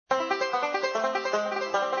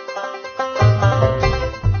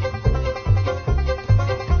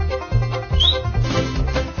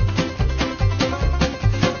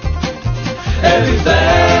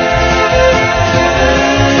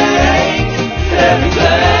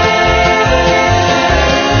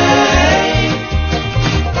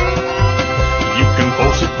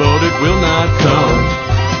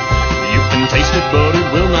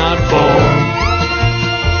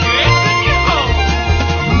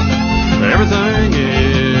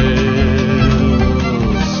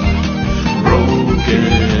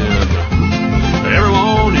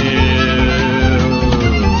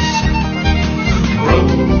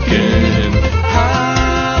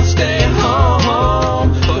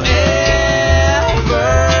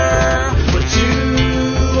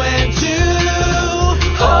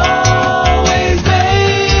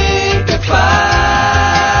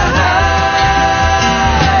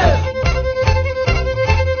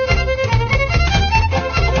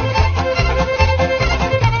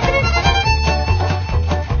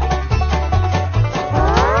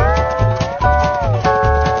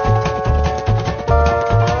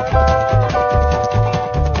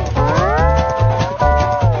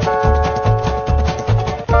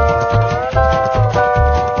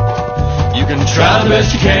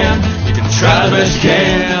can. You can try the best you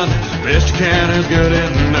can. Best you can is good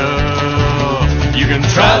enough. You can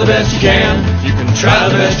try the best you can. You can try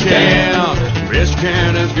the best you can. Best you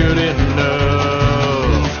can is good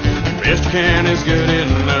enough. Best you can is good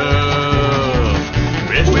enough.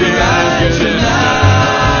 Best you can is good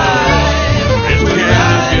enough. Best you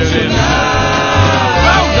can is good enough.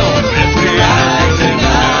 Oh no, best you can is good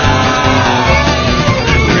enough.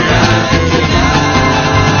 Best you can is good enough.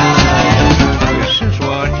 This is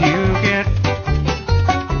what you get.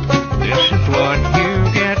 This is what you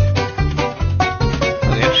get.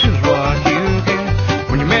 This is what you get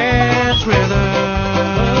when you mess with us.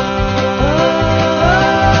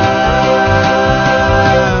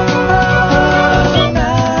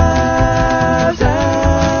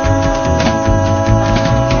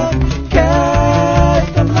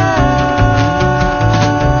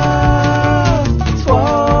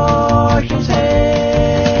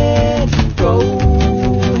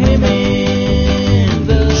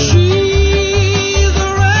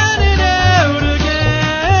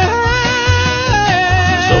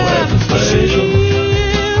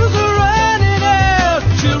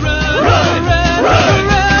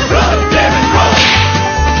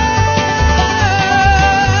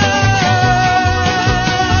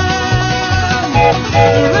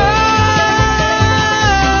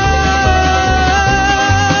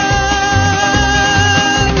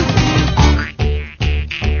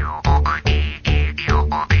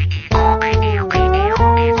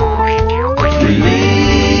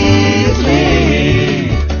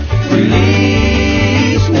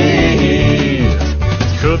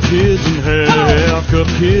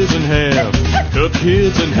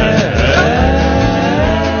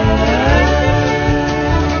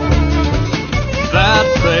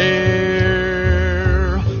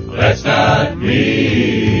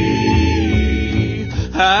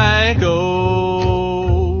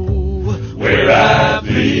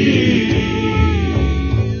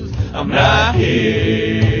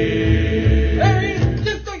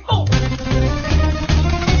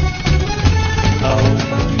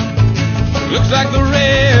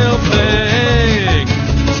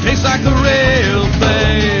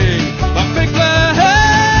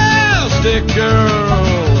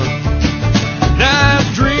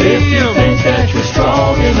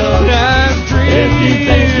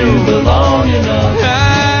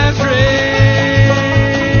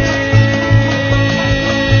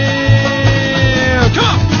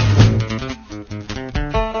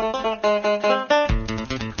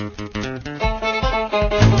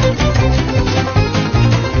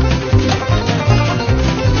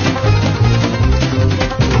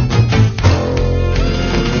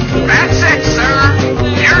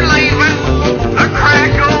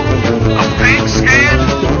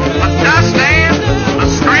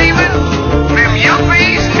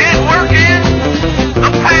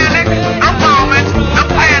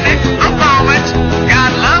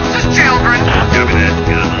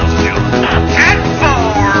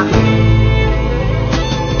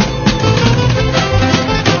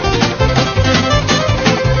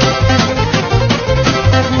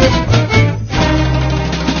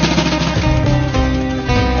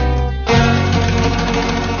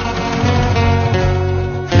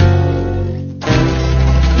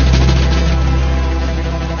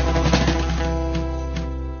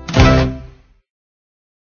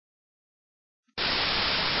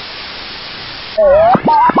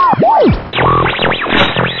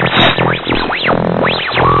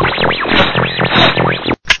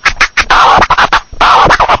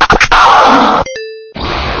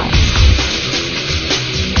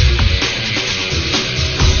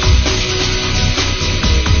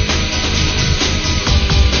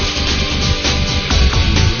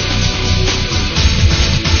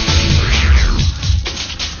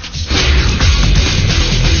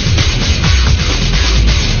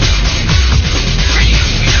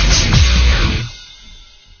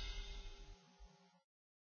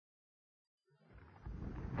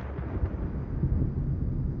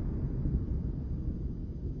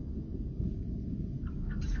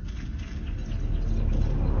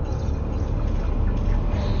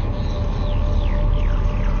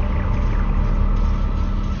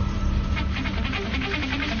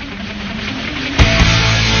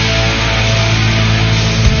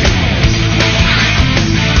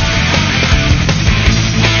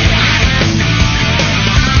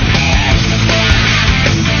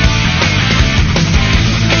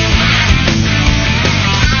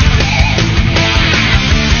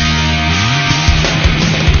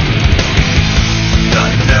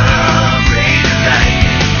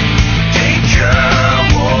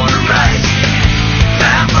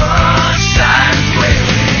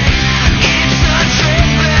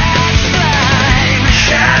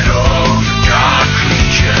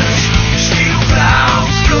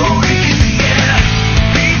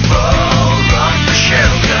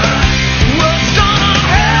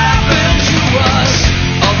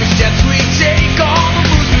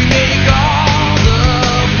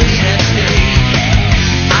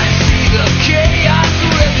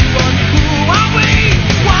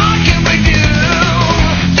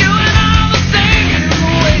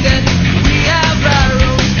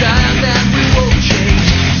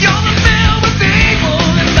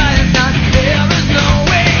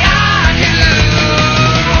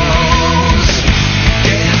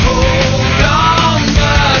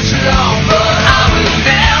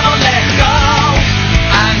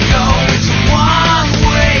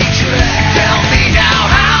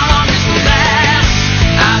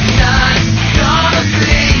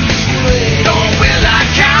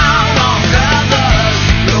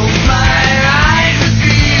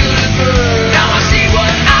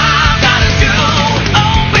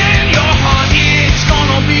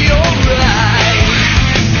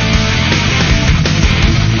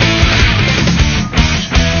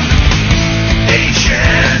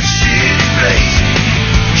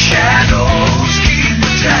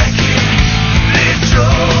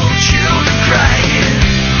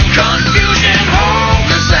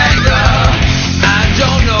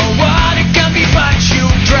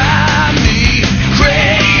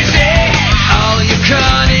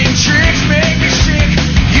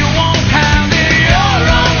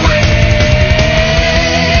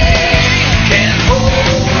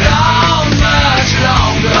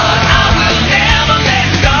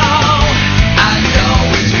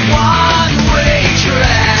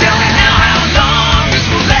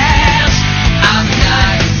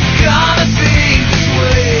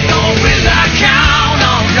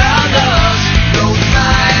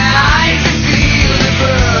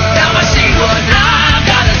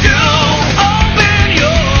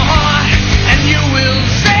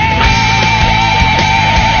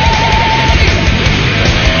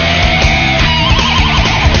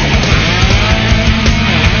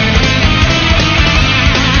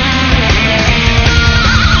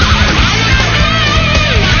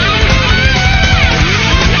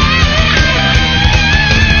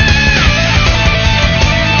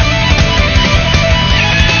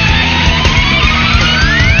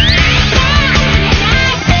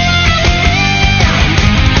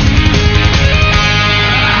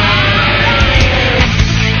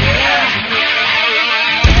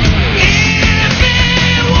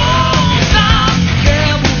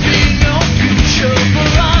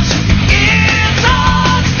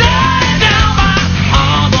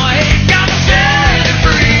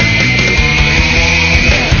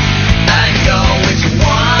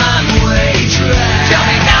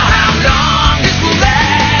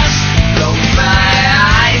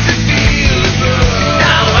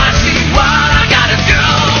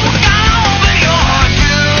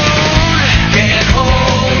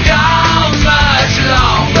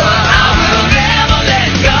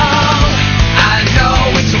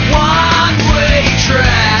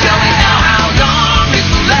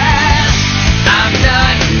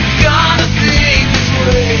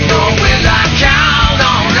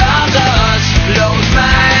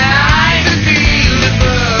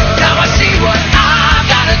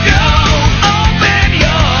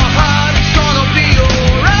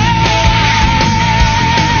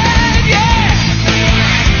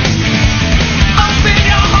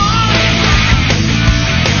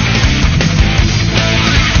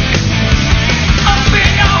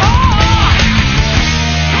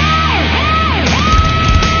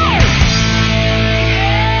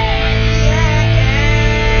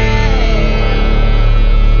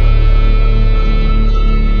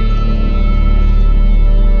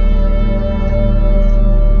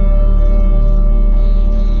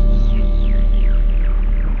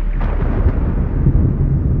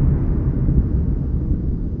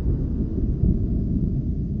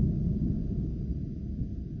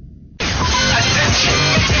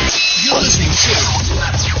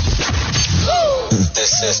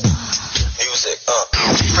 Listen, music,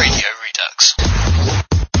 Radio Redux.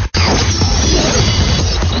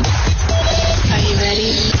 Are you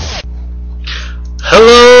ready?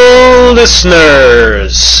 Hello,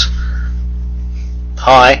 listeners.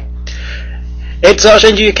 Hi. It's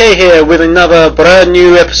Archangel UK here with another brand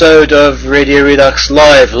new episode of Radio Redux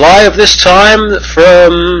Live. Live this time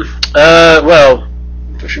from,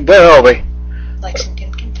 where are we?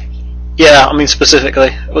 Lexington, Kentucky. Yeah, I mean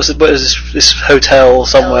specifically. What is this hotel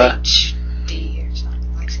somewhere? LHD or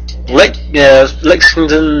something.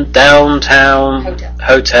 Lexington downtown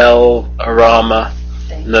hotel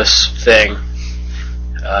arama-ness thing.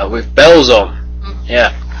 With bells on. Mm-hmm.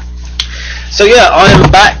 Yeah. So yeah, I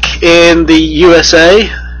am back in the USA.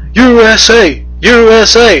 USA!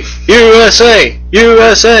 USA! USA!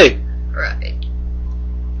 USA! Right.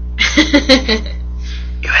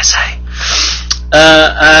 USA.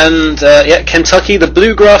 Kentucky, the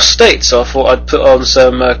bluegrass state. So I thought I'd put on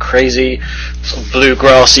some crazy, sort of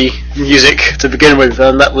bluegrassy music to begin with,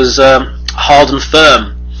 and that was Hard and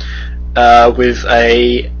Firm, with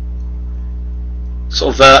a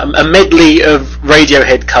sort of a medley of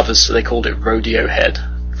Radiohead covers. So they called it Rodeohead.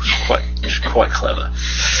 Quite clever.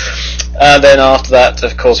 And then after that,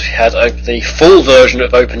 of course, we had the full version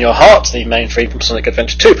of Open Your Heart, the main theme from Sonic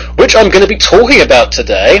Adventure 2, which I'm going to be talking about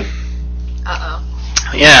today. Uh-oh.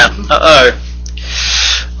 Yeah,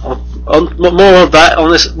 more of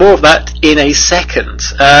that in a second.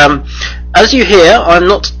 As you hear, I'm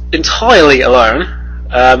not entirely alone.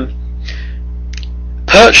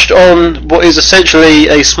 Perched on what is essentially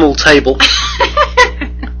a small table,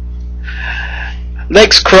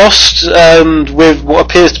 legs crossed, and with what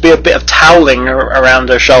appears to be a bit of toweling around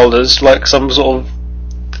her shoulders, like some sort of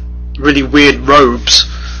really weird robes.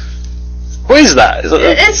 What is that? Is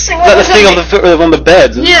that the thing on the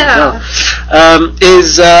bed? Yeah. No.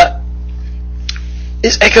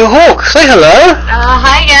 Is Echo Hawk. Say hello.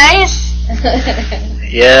 Hi guys.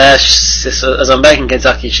 Yeah, as I'm back in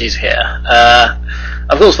Kentucky, she's here.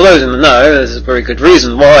 Of course, for those in the know, there's a very good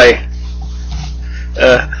reason why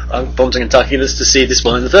I've gone to Kentucky to see this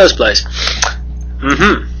one in the first place.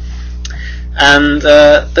 Mm-hmm. And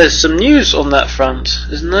there's some news on that front,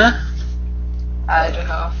 isn't there? I don't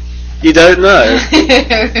know. You don't know?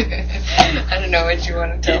 I don't know what you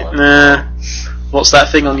want to tell them. Nah. What's that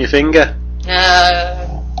thing on your finger? You're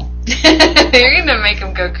gonna make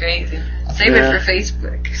them go crazy. Save it for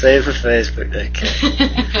Facebook. Save it for Facebook, okay.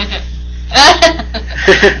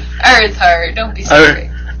 It's hard. Don't be sorry.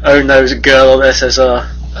 Oh no, it's a girl on SSR.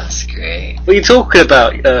 That's great. What are you talking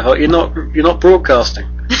about? You're not broadcasting.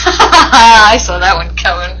 I saw that one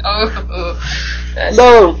coming. Oh.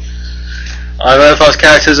 No. Identifies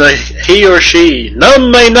characters are he or she.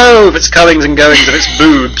 None may know of its comings and goings of its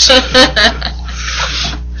boobs.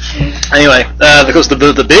 Anyway, of course, the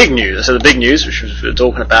big news. So the big news, which we were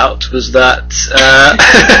talking about, was that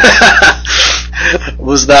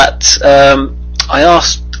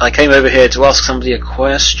I came over here to ask somebody a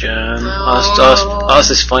question.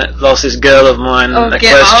 Ask this girl of mine a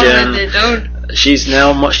question. She's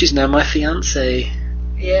now my fiance.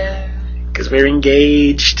 Yeah. Because we're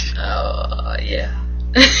engaged. Oh yeah.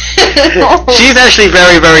 She's actually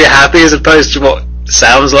very, very happy, as opposed to what it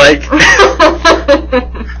sounds like.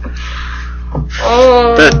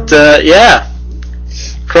 But yeah,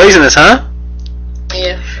 craziness, huh?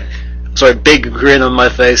 Yeah. Sorry, big grin on my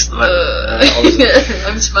face.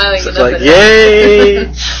 I'm smiling. So it's like, yay,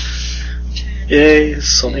 yay,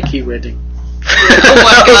 Sonic-y wedding. Oh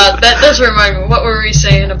my god, that does remind me. What were we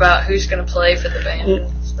saying about who's going to play for the band and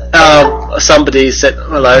stuff? Somebody said,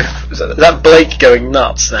 hello. Is that Blake going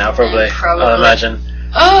nuts now? Probably. I imagine.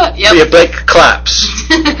 Oh, yep. Yeah, Blake claps.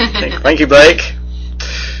 Thank you, Blake.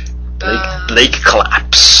 Blake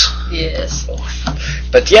claps. Yes.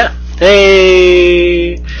 But yeah,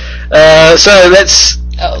 hey. So let's.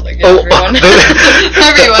 Oh, look at everyone.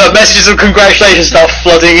 Everyone. The messages of congratulations start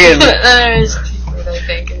flooding in. There's what I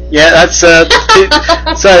think. Yeah, that's so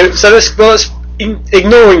let's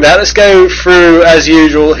ignoring that. Let's go through as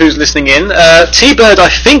usual. Who's listening in? T-Bird, I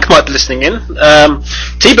think, might be listening in.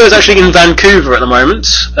 T-Bird's actually in Vancouver at the moment,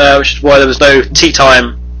 which is why there was no tea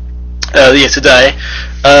time today.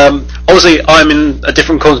 Obviously, I'm in a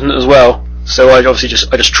different continent as well, so I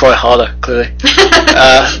just try harder, clearly,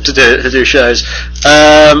 to do shows.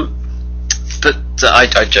 But I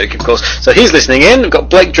joke, of course. So he's listening in. We've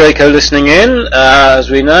got Blake Draco listening in,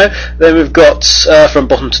 as we know. Then we've got from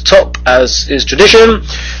bottom to top, as is tradition,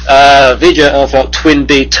 Vija Alpha, Twin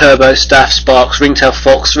B, Turbo, Staff, Sparks, Ringtail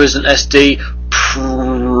Fox, Resident SD,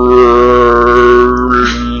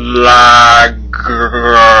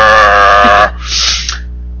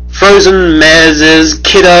 Frozen, Mezes,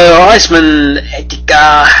 Kiddo, Iceman,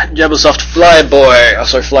 Etika, Jabbersoft, Flyboy,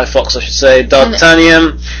 Flyfox I should say,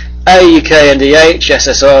 D'Artagnan, AUKNDH,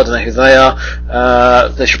 SSR, I don't know who they are.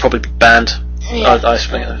 They should probably be banned. Yeah. I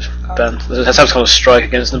think banned. There's some kind of strike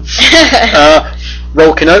against them.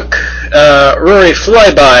 Rolkin Oak, Rory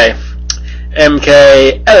Flyby,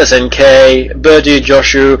 MK, LSNK, Birdie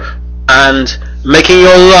Joshu, and Making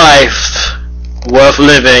Your Life Worth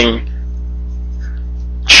Living,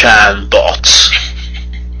 Chanbot.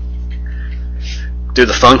 Do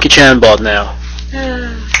the funky Chanbot now.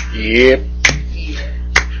 Yep.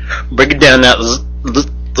 Break it down now. The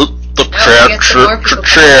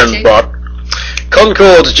Chanbot.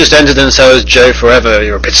 Concord has just entered and so has Joe Forever.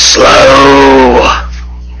 You're a bit slow.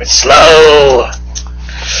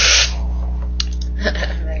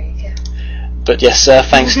 There you go. But yes,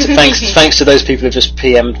 thanks to those people who've just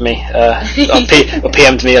PM'd me,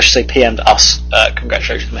 PM'd me, I should say PM'd us.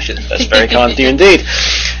 Congratulations, that's very kind of you indeed.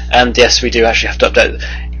 And yes, we do actually have to update.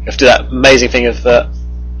 We have to do that amazing thing of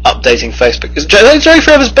updating Facebook. Is Joe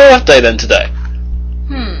Forever's birthday then today?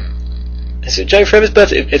 Is it Joe Forever's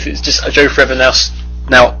birthday? If it's just Joe Forever now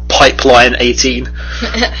Pipeline 18.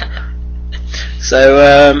 So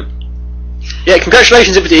yeah,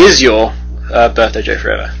 congratulations if it is your birthday, Joe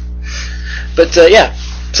Forever. But yeah,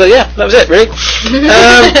 so yeah, that was it really.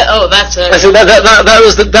 Oh, that's it. So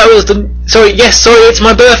that was the. Sorry, it's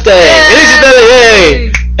my birthday. Yay! It is his birthday.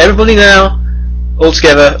 Yay! Everybody now, all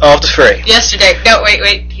together after 3. Yesterday. No,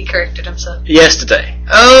 wait. He corrected himself. Yesterday.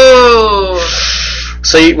 Oh.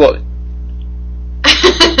 So what?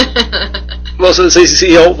 Well, so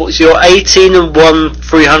you're 18 and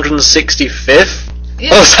 365th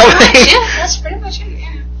Yeah, or something. Yeah, that's pretty much it.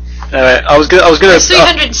 Yeah. Anyway, I was gonna. It's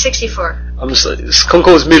 364.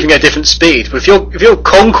 Concord's moving at a different speed. But if you're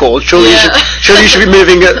Concorde, surely you should be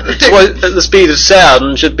moving at the speed of sound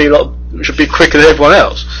and should be quicker than everyone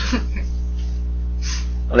else.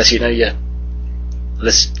 Unless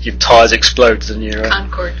unless your tyres explode and you're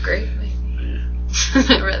Concorde, great, maybe.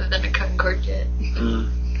 Rather than a Concorde jet.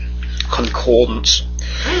 Concordance.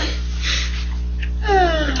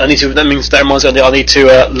 That reminds me. I need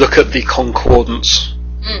to look at the concordance.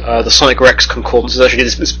 The Sonic Rex concordance is actually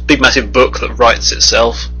this big massive book that writes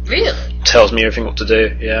itself. Really? Tells me everything what to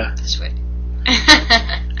do. Yeah. Sweet.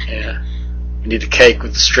 Yeah. We need a cake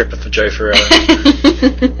with the stripper for Joe Forever.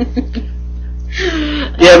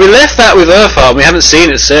 Yeah, we left that with Earthart and we haven't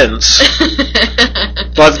seen it since.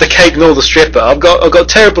 Neither the cake nor the stripper. I've got a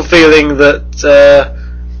terrible feeling that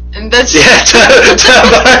and that's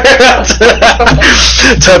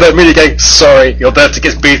Turbo Mini going, sorry, your birthday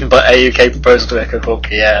gets beaten by AUK proposal to Echo Hawk.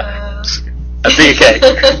 Yeah. A bigger cake.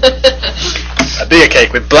 A bigger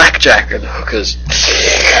cake with blackjack and hookers.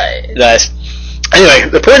 Nice. Anyway,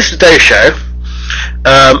 the point of today's show,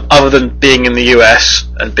 other than being in the US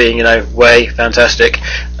and being, way fantastic,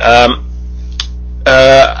 there's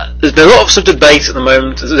been a lot of debate at the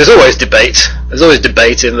moment. There's always debate. There's always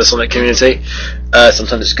debate in the Sonic community.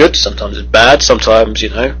 Sometimes it's good, sometimes it's bad, sometimes,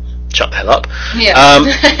 shut the hell up. Yeah.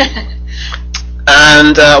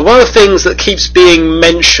 And one of the things that keeps being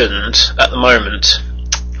mentioned at the moment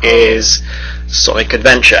is Sonic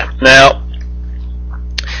Adventure. Now,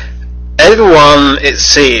 everyone, it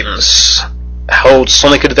seems, holds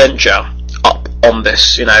Sonic Adventure up on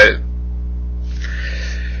this,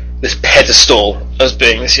 this pedestal as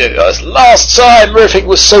being this. Last time everything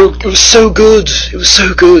was so good. It was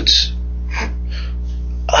so good.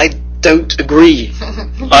 I don't agree.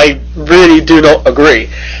 I really do not agree.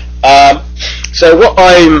 So what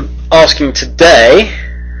I'm asking today,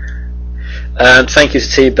 and thank you to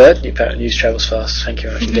T-Bird, New Parent News travels fast. Thank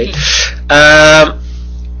you very much indeed.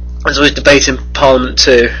 There's always debate in Parliament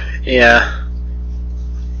too. Yeah,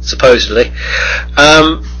 supposedly.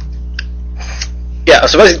 Yeah,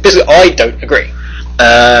 so basically I don't agree.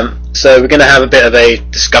 So we're going to have a bit of a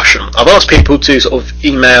discussion. I've asked people to sort of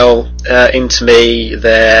email into me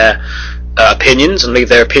their opinions and leave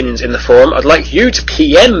their opinions in the forum. I'd like you to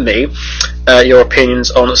PM me your opinions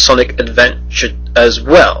on Sonic Adventure as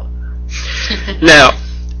well. Now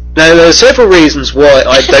there are several reasons why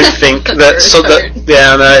I don't think that.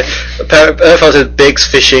 Earthart said Biggs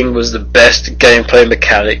Fishing was the best gameplay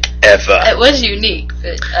mechanic ever. It was unique,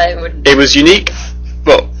 but I wouldn't. It was unique.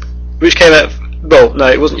 Well, which came out. Well, no,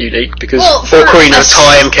 it wasn't unique because for Ocarina of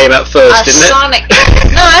Time came out first, didn't Sonic.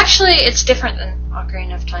 No, actually, it's different than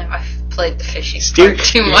Ocarina of Time. I've played the fishing part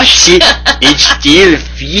too much. It's still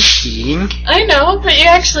fishing. I know, but you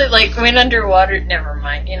actually went underwater. Never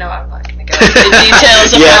mind. I'm not going to go into the details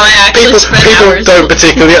of how I actually spent people hours. Don't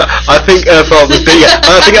particularly. I think Earthart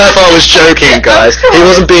was joking, guys. He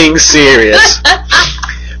wasn't being serious.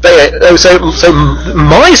 But yeah, so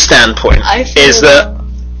my standpoint is that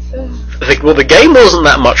the game wasn't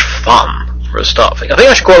that much fun for a start. I think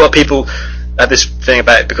actually quite a lot of people have this thing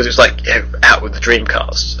about it because it's like, you know, out with the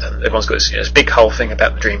Dreamcast, and everyone's got this, you know, this big whole thing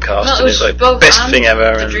about the Dreamcast, Well, and it's like both best thing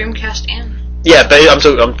ever. The And Dreamcast and yeah, but I'm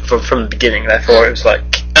talking from the beginning. Therefore, it was like,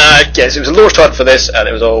 yes, it was a launch title for this, and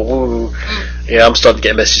it was all woo. Yeah, I'm starting to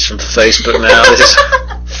get messages from Facebook now. This is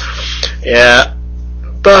yeah,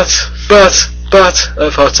 but I've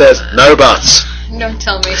said no buts. Don't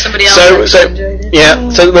tell me somebody else So enjoyed it.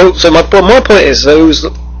 yeah, so my point is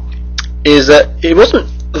that it wasn't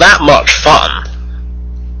that much fun,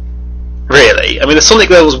 really. I mean, the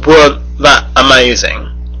Sonic levels weren't that amazing.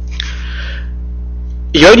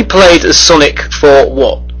 You only played as Sonic for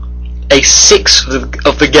what, a sixth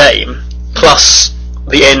of the game plus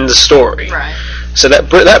the end story. Right. So that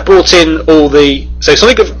brought in all the. So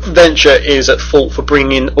Sonic Adventure is at fault for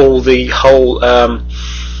bringing all the whole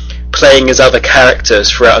playing as other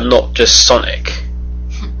characters throughout, and not just Sonic,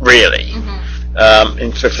 really,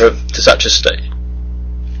 to such a state.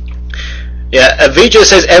 Yeah, Avija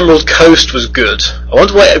says Emerald Coast was good. I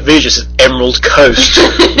wonder why Avija says Emerald Coast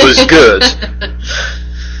was good.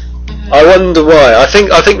 I wonder why. I think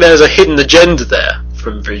there's a hidden agenda there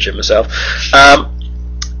from Avija myself.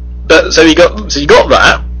 But so you got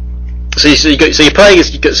that. So you're playing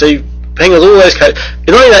as all those characters.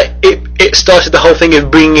 Not only that, it started the whole thing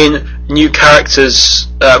of bringing in new characters,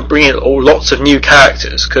 bringing in lots of new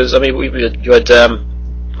characters. Because I mean, you had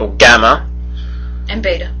Gamma And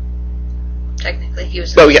Beta. Technically, he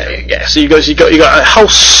was. Well, yeah. So you got a whole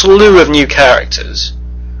slew of new characters.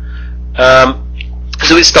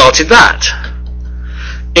 So it started that.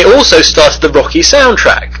 It also started the Rocky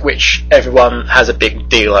soundtrack, which everyone has a big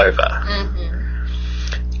deal over.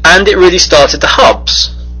 And it really started the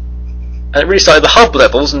hubs. And it really started the hub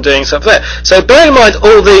levels and doing stuff there. So bearing in mind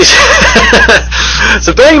all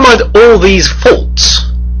these,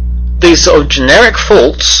 faults, these sort of generic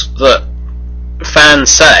faults that fans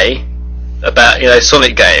say about, you know,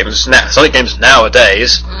 Sonic games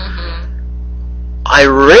nowadays, I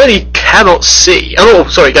really cannot see. Oh,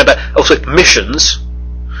 sorry, go back. Also, missions.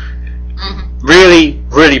 Really,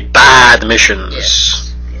 really bad missions.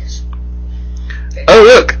 Yes. Oh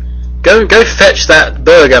look, go fetch that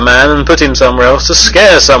burger man and put him somewhere else to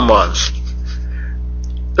scare someone.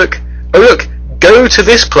 Look, go to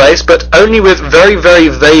this place, but only with very, very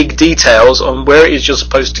vague details on where it is you're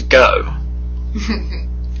supposed to go.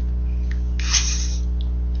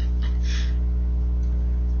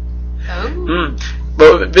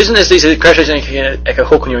 Well, business these are congratulations Echo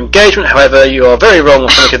Hawk on your engagement. However, you are very wrong on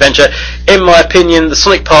Sonic Adventure. In my opinion, the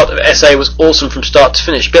Sonic part of SA was awesome from start to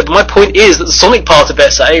finish. But my point is that the Sonic part of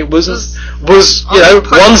SA was 1/6 of it.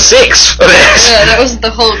 Yeah, that was the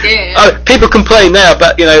whole game. People complain now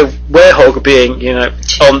about, you know, Werehog being, you know,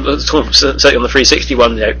 certainly on the 360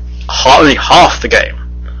 one, you know, only half the game.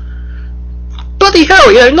 Bloody hell,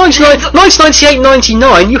 you know,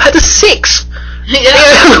 1998-99, you had a 6.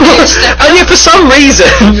 And yet for some reason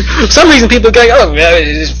people are going, oh yeah,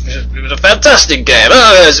 it was a fantastic game.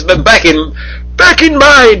 Oh, back in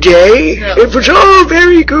my day, it was all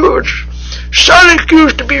very good. Sonic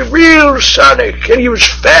used to be real Sonic, and he was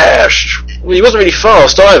fast. Well, he wasn't really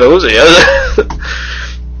fast either, was he?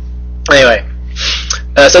 Anyway,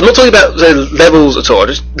 so I'm not talking about the levels at all.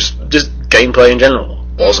 Just gameplay in general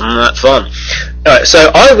wasn't that fun. Alright,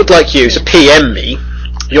 so I would like you to PM me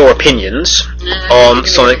your opinions on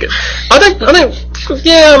Sonic. I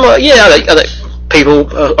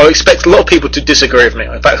expect a lot of people to disagree with me.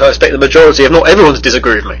 In fact, I expect the majority, if not everyone, to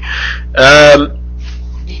disagree with me. I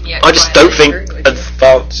just don't think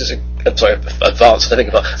Advance. I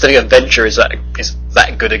think Adventure is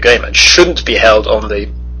that good a game and shouldn't be held on the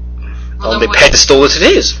pedestal that it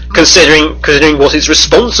is, considering what it's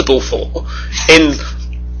responsible for.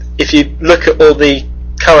 If you look at all the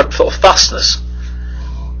current sort of fastness.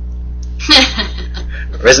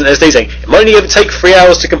 Resident Evil saying it might only ever take 3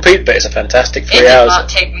 hours to complete, but it's a fantastic 3 hours. It did not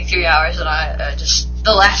take me 3 hours, and I just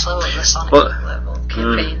the last level of the Sonic level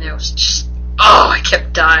campaign there was just I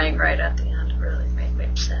kept dying right at the end. It really made me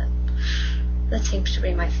upset. That seems to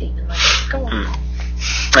be my theme in life. Go on.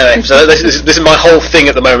 Anyway, so this is my whole thing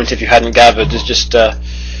at the moment. If you hadn't gathered, is just the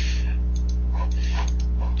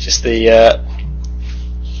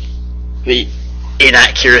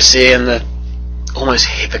inaccuracy and the almost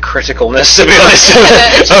hypocriticalness, to be honest, of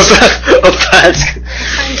that. I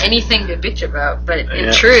find anything to bitch about, but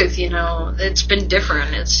in truth, you know, it's been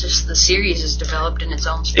different. It's just the series has developed in its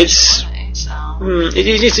own special way. So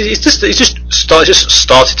it just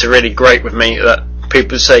started to really grate with me that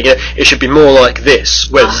people saying it should be more like this,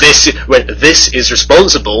 when this is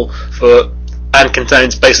responsible for and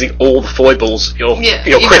contains basically all the foibles you're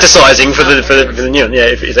criticising for the new one,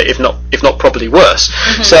 if not probably worse.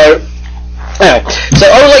 So. Anyway, so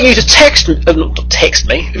I would like you to text me. Not text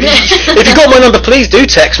me. If you've got my number, please do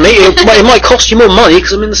text me. It might cost you more money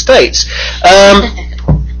because I'm in the States.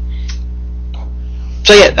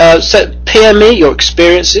 So PM me your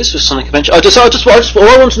experiences with Sonic Adventure. All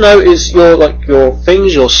I want to know is your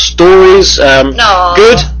things, your stories.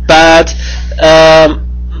 Good, bad.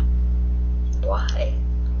 Why?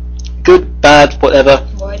 Good, bad, whatever.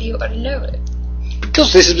 Why do you want to know it?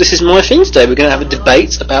 Because this is my thing today. We're going to have a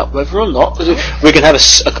debate about whether or not we're going to have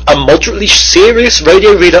a moderately serious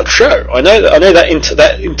Radio Redux show. I know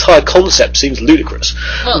that entire concept seems ludicrous,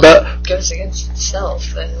 but it goes against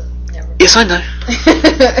itself. Yes, I know.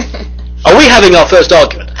 Are we having our first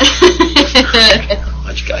argument?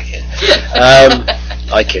 I kid.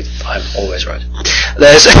 I kid. I'm always right.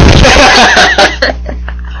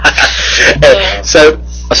 So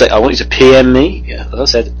I say I want you to PM me. Yeah, as I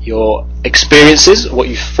said, your experiences, what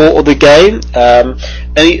you thought of the game,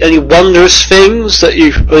 any wondrous things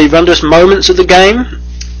any wondrous moments of the game,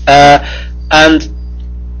 and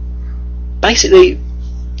basically.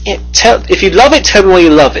 If you love it, tell me why you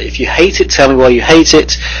love it. If you hate it, tell me why you hate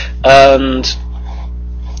it, and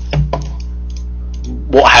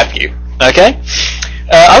what have you. Okay?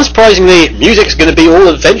 Unsurprisingly, music's going to be all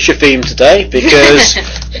adventure themed today because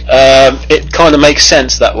it kind of makes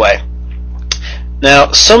sense that way.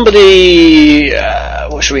 Now, somebody,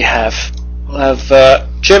 what should we have? We'll have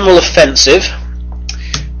General Offensive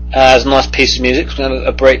as a nice piece of music. We're going to have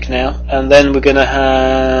a break now, and then we're going to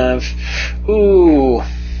have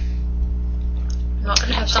Not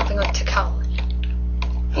going to have something like Takal.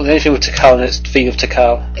 Well, anything with Takal and its theme of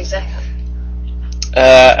Takal. Exactly.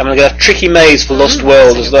 And we're going to have Tricky Maze for Lost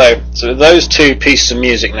World as well. So those two pieces of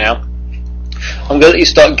music now. I'm going to let you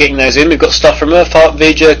start getting those in. We've got stuff from Earthheart,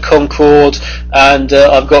 Vija, Concord, and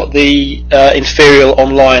I've got the Inferior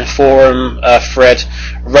Online Forum thread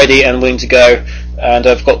ready and willing to go. And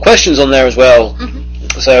I've got questions on there as well.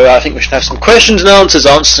 So I think we should have some questions and answer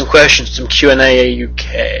some questions, some Q&A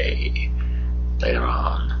UK later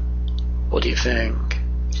on. What do you think?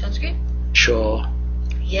 Sounds good. Sure.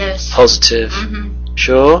 Yes. Positive.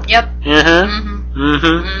 Sure. Yep.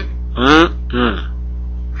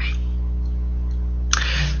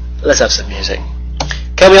 Let's have some music.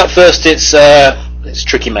 Coming up first, it's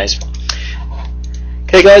Tricky Maze.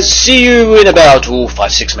 Okay, guys. See you in about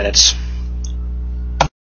 5-6 minutes.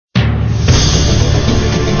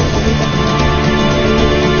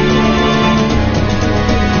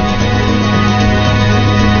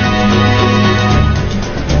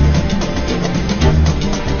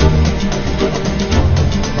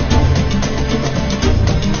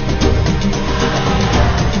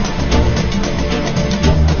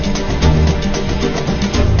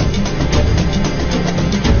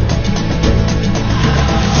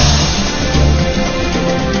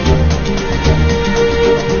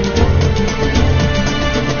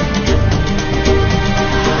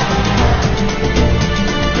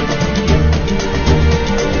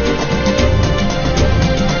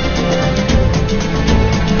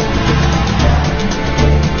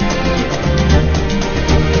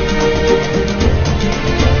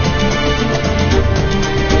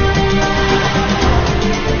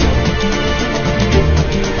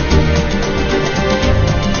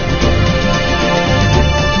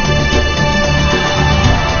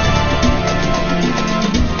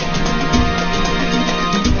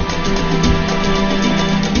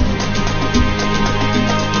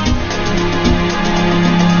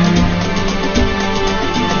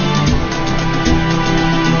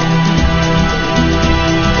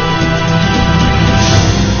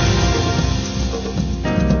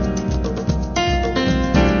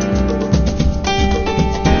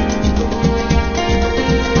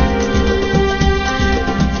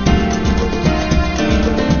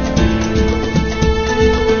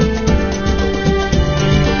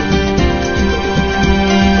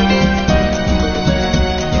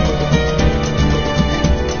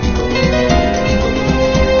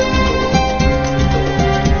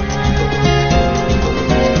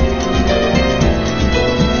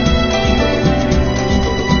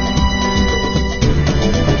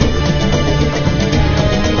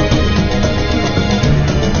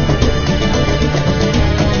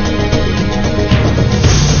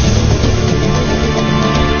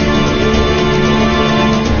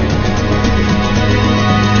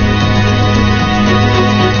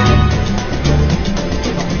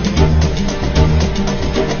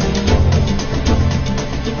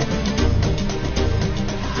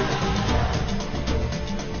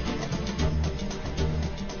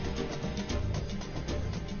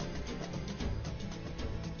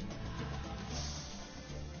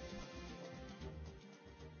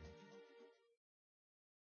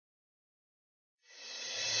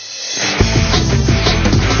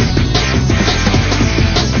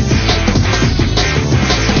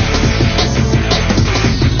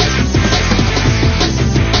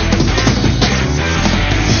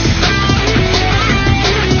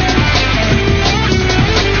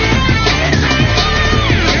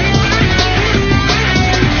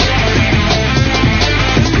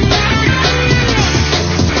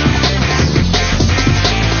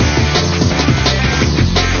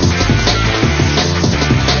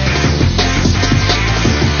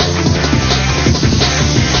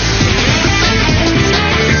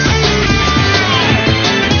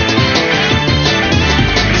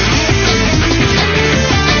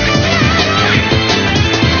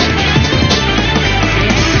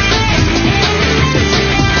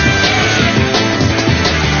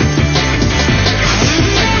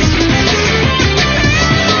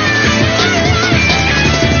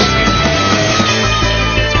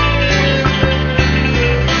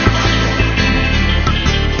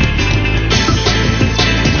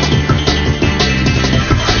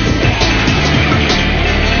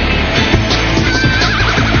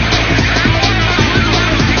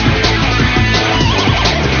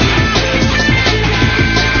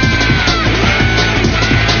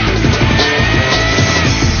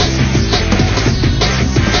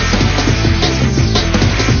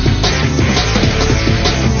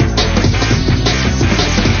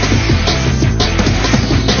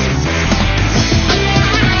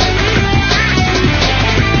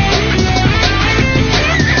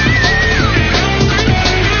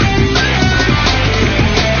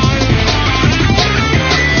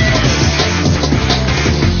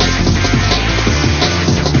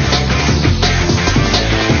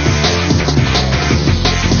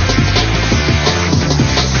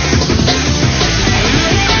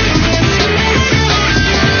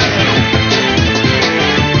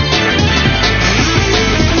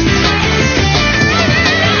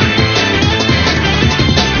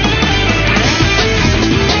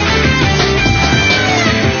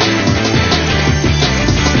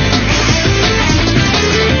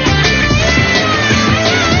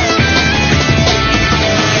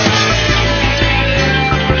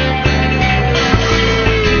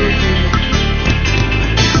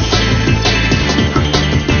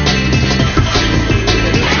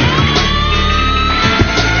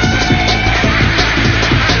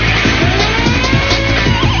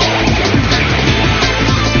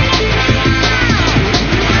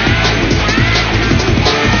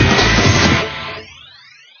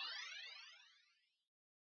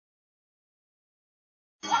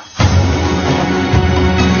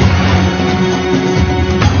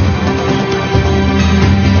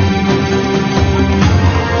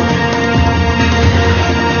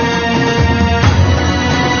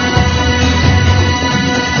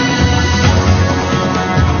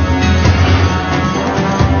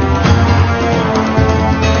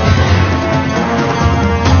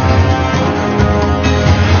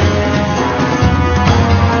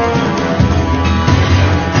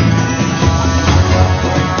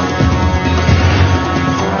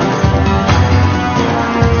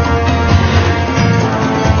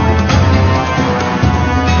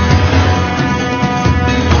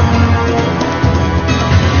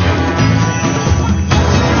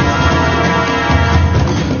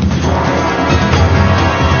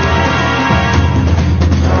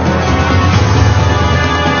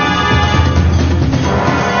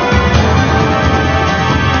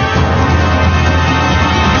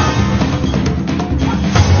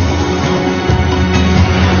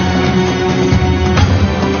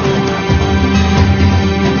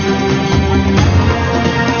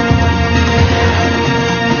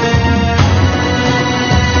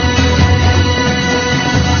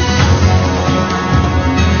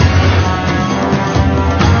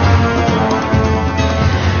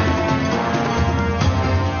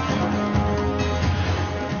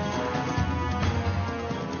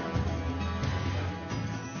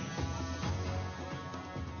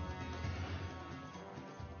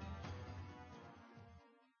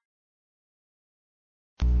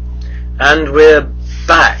 And we're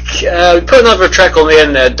back. We put another track on the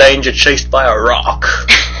end there, Danger Chased by a Rock.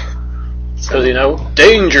 Because, you know,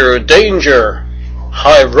 danger, danger,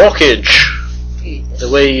 high rockage. The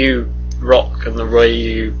way you rock and the way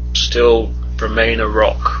you still remain a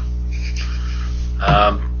rock.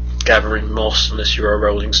 Gathering moss unless you're a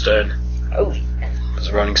Rolling Stone. Oh.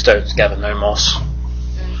 Because Rolling Stones gather no moss.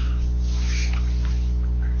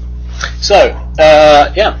 So,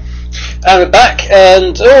 yeah. And we're back,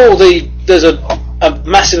 and there's a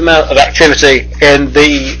massive amount of activity in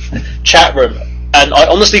the chat room, and I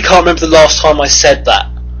honestly can't remember the last time I said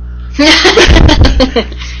that.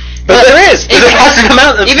 But there is. There's a massive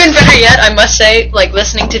amount of. Even better yet, I must say, like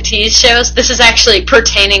listening to T's shows, this is actually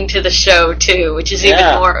pertaining to the show too, which is even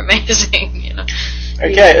more amazing. You know.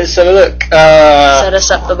 Okay, let's have a look. Set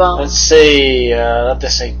us up the bomb. Let's see.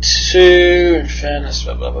 Let's say 2. In fairness,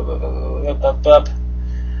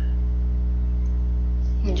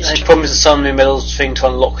 the problem is the Sun Moon Medals thing to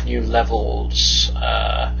unlock new levels.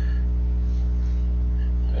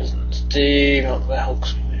 Steve,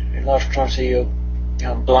 large majority you're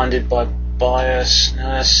blinded by bias.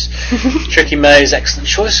 Nice. Tricky Maze, excellent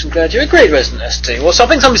choice. I'm glad you agreed, Resident ST. Well, so I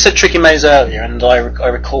think somebody said Tricky Maze earlier, and I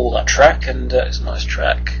recall that track, and it's a nice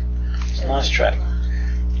track. It's a nice track.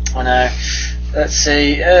 I know. Let's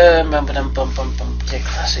see.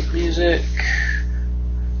 Classic music.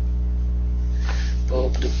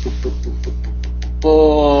 Have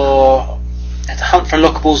to hunt for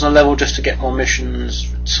unlockables on a level just to get more missions.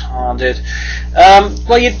 Retarded.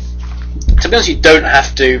 Well, to be honest, you don't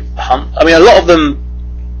have to hunt. I mean, a lot of them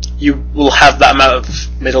you will have that amount of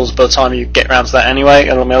medals by the time you get around to that anyway.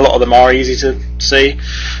 And I mean, a lot of them are easy to see.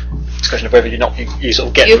 It's a question of whether you sort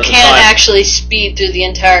of get them at the time. You can't actually speed through the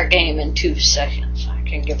entire game in 2 seconds. I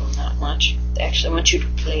can give them that much. They actually want you to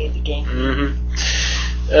play the game.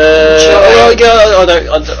 I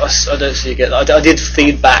don't see you get that. I did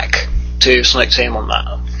feedback to Sonic Team on that,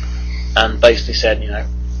 and basically said, you know,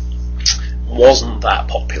 wasn't that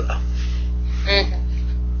popular.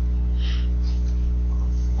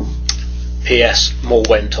 P.S. More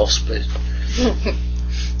Wentos, please.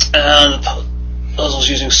 And I was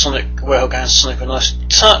using Sonic Railgun Sonic with a nice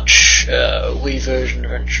touch. Wii version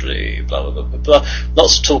eventually. Blah blah blah blah blah.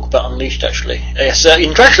 Lots of talk about Unleashed actually. Yes,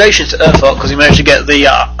 congratulations to Earthart because he managed to get the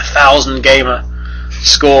 1,000 gamer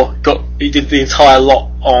score. He did the entire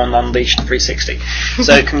lot on Unleashed 360.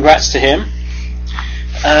 So congrats to him.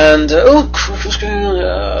 And what's going on?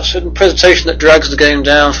 A certain presentation that drags the game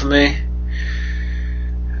down for me.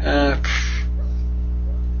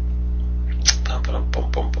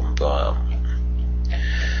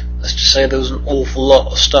 Let's just say there was an awful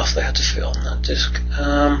lot of stuff they had to fit on that disc.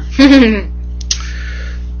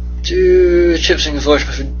 Do chipsing the voice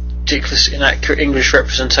with ridiculous inaccurate English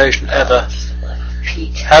representation ever?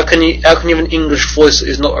 How can you have an English voice that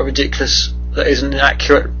is not an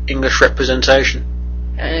inaccurate English representation?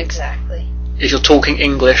 Exactly. If you're talking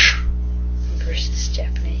English versus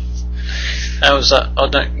Japanese. How is that? I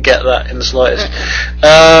don't get that in the slightest.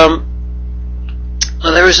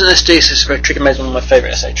 Well, there is an SD system. Tricky Maze, one of my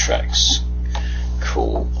favourite SA tracks.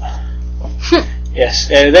 Cool. Yes,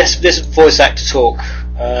 this voice actor talk.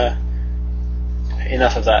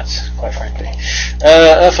 Enough of that, quite frankly.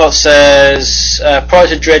 Earthart says, prior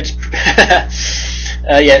to Dread...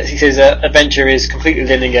 he says, Adventure is completely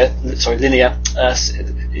linear. It's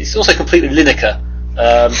also completely linear,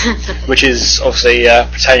 which is obviously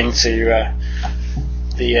pertaining to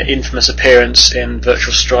the infamous appearance in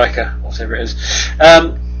Virtual Striker, whatever it is.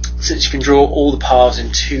 Since you can draw all the paths in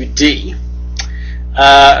 2D.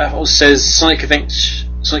 Also says Sonic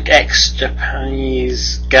X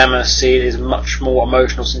Japanese Gamma scene is much more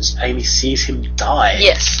emotional since Amy sees him die.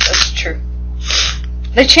 Yes, that's true.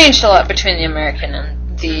 They changed a lot between the American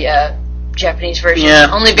and the Japanese version.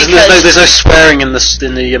 Yeah, only because there's no swearing in the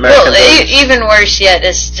American version. Even worse yet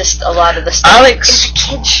is just a lot of the stuff. Alex, it's a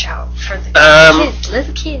kid show for the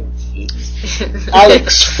little kids.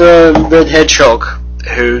 Alex from Red Hedgehog,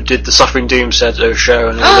 who did the Suffering Doom show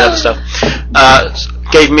and all the other stuff,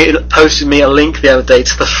 posted me a link the other day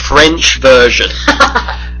to the French version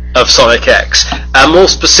of Sonic X, and more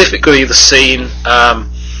specifically the scene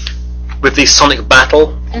with the Sonic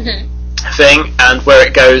Battle thing, and where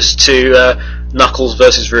it goes to Knuckles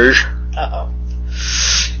versus Rouge.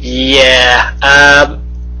 Yeah,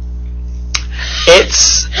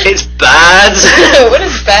 it's bad. What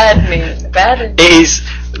does bad mean? Bad is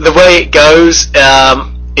the way it goes.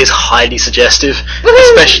 Is highly suggestive,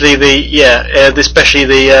 especially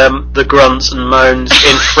the grunts and moans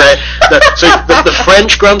in French. The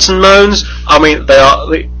French grunts and moans. I mean,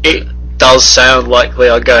 it does sound like they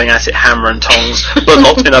are going at it hammer and tongs, but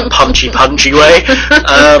not in a punchy way. In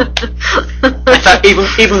fact,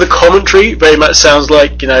 even the commentary very much sounds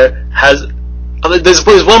like, has. There's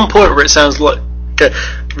one point where it sounds like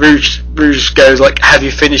Rouge goes like, "Have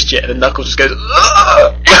you finished yet?" and Knuckles just goes,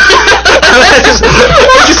 "Ugh!"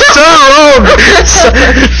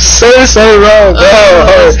 It's just so wrong,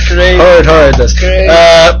 so wrong. Horrid. That's great.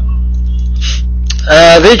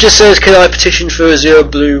 They just says, "Can I petition for a Zero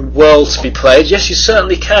Blue World to be played?" Yes, you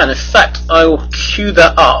certainly can. In fact, I will cue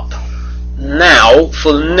that up now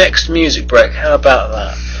for the next music break. How about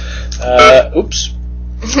that? Oops.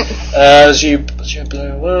 Zero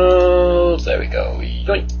Blue World. There we go.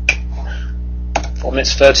 Yoink. 4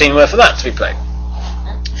 minutes 13 worth of that to be played.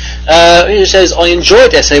 It says, "I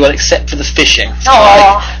enjoyed SA1 except for the fishing."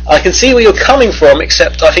 I can see where you're coming from,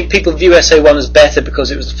 except I think people view SA1 as better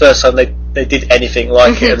because it was the first time they did anything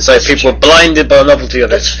like it, and so people were blinded by the novelty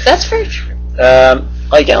of it. That's very true. I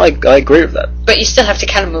agree with that. But you still have to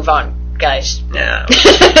kind of move on, guys. Yeah.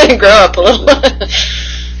 Grow up a little.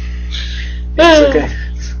 It's okay.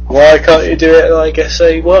 Why can't you do it like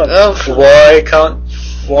SA1? Oh.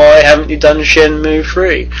 Why haven't you done Shenmue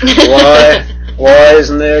 3? Why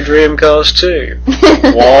isn't there a Dreamcast 2?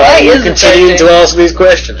 Why are you continuing to ask these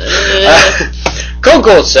questions?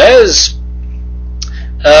 Concord says,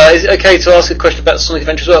 "Is it okay to ask a question about Sonic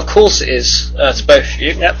Adventure as well?" Of course it is, to both of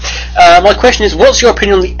you. Yeah. My question is, what's your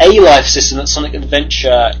opinion on the A-Life system that Sonic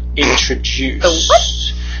Adventure introduced? The what?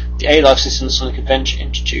 The A-Life system that Sonic Adventure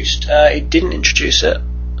introduced. It didn't introduce it.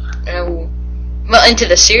 Well, into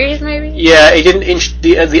the series, maybe? Yeah, it didn't.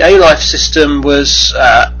 The A-Life system was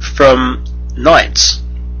from Knights,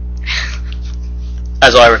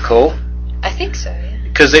 as I recall. I think so. Yeah.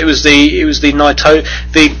 Because it was the Naito.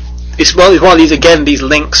 It's one of these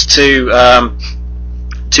links to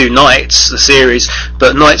Knights, the series,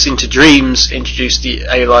 but Knights into Dreams introduced the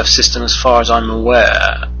A-Life system, as far as I'm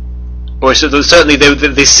aware. Or certainly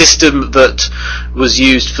the system that was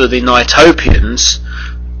used for the Nightopians,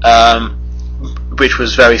 which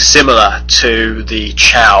was very similar to the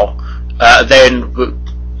Chow, then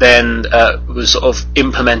was sort of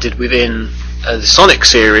implemented within the Sonic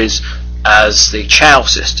series as the Chow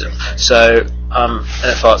system. So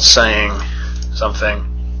if I was saying something.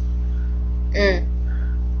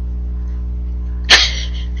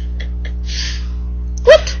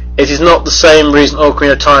 What? It is not the same reason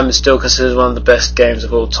Ocarina of Time is still considered one of the best games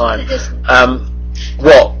of all time.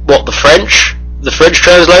 What the French? The French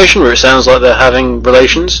translation, where it sounds like they're having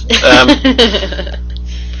relations.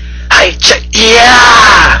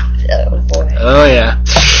 Yeah! Oh boy. Oh yeah.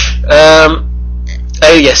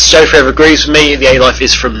 Oh yes, Joe Forever agrees with me. The A-Life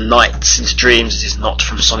is from Nights into Dreams. It is not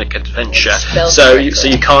from Sonic Adventure. So you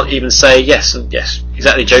can't even say yes.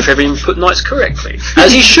 Exactly. Joe Forever even put Nights correctly,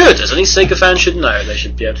 as he should. As any Sega fan should know, they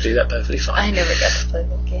should be able to do that perfectly fine. I never got to play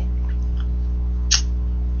that game.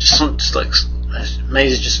 Just like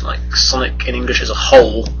amazing, just like Sonic in English as a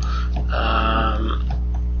whole.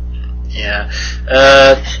 Yeah.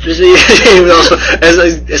 Does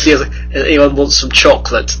anyone wants some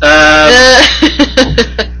chocolate?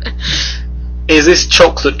 Is this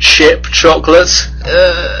chocolate chip chocolate?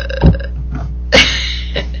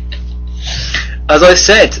 As I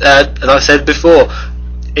said before,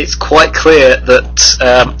 it's quite clear that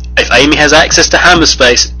if Amy has access to hammer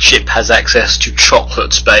space, Chip has access to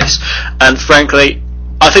chocolate space, and frankly,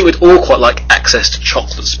 I think we'd all quite like access to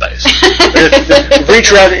chocolate space.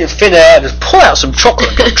 Reach around in thin air and just pull out some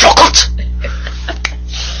chocolate. Chocolate!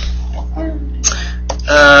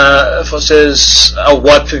 If it says,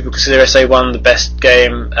 why do people consider SA1 the best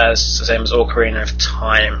game as the same as Ocarina of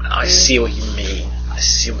Time? I see what you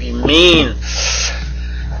mean.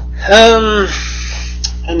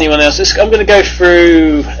 Anyone else? I'm going to go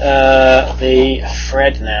through the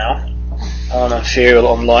thread now on Imperial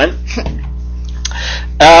Online.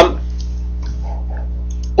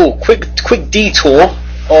 Quick detour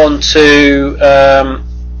onto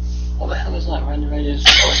what the hell is that? Random Radius.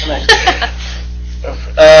 What's the next?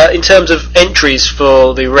 In terms of entries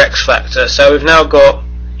for the Rex Factor, so we've now got.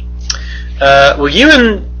 Well, you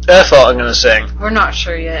and Earthart are going to sing. We're not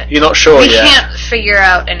sure yet. You're not sure yet. We can't figure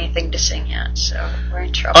out anything to sing yet, so we're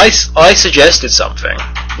in trouble. I suggested something.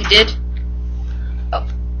 You did? Oh,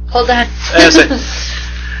 hold on.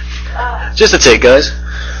 Just a tick, guys.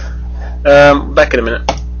 Back in a minute.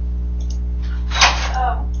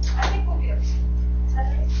 I think we'll be okay.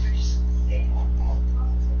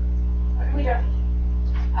 We don't.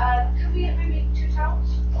 Could we get maybe 2 towels?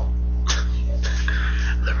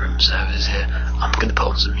 The room service here. I'm going to put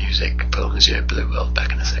on some music. Put on the Zero Blue World.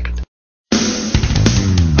 Back in a second.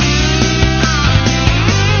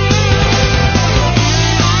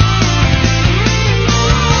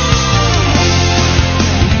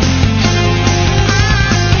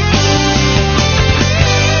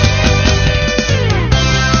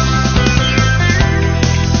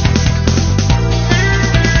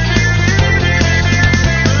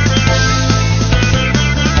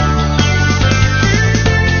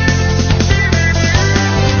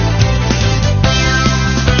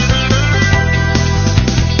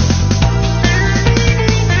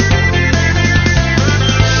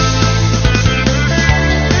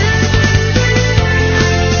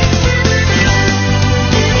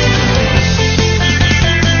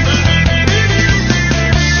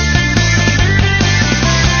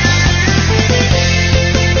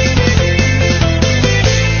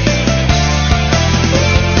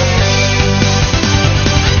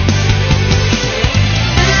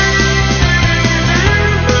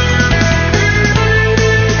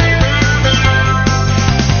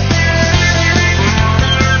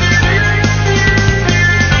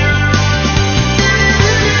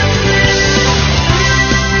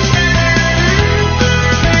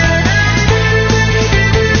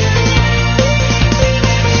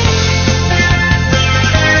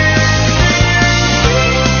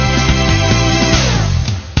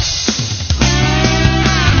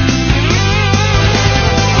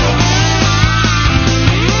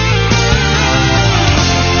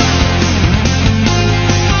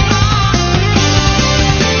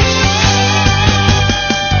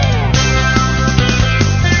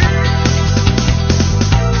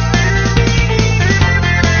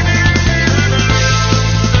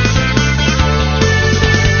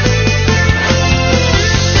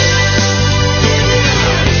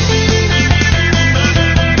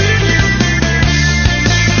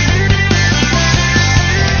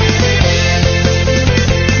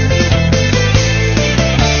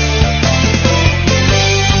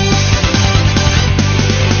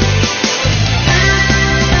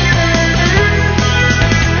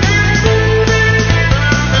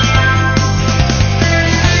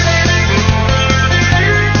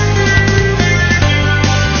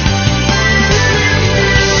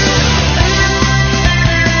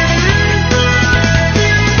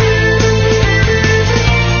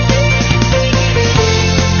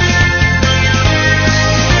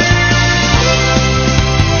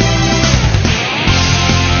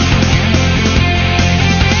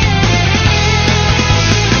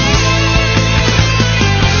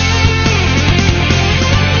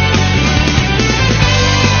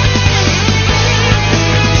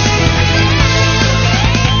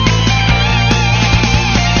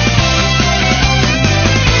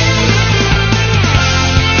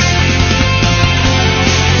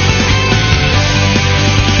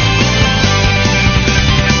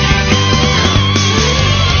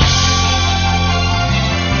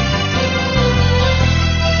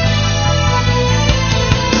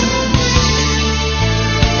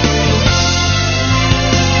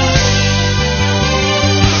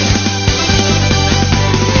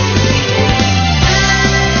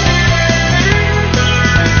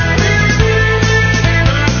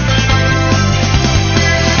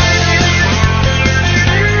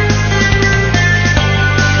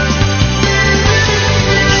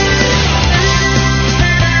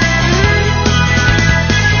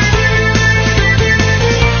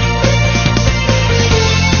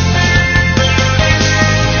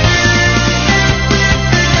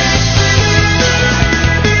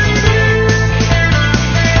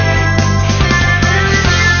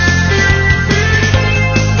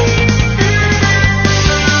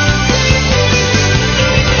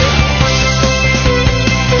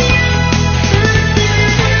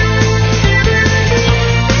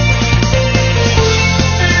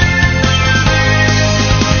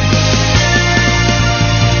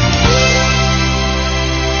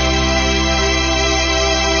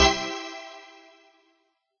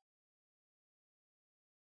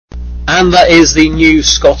 and that is the new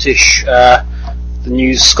Scottish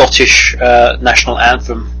national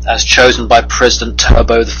anthem, as chosen by President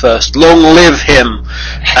Turbo I. Long live him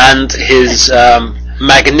and his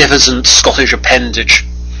magnificent Scottish appendage.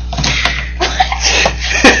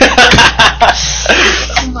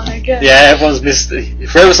 Oh my god. Yeah, everyone's missed.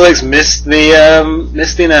 Forever Select's missed the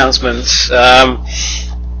announcement.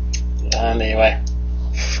 And anyway,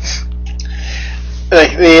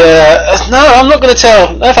 no, I'm not going to tell.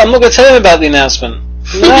 I'm not going to tell him about the announcement.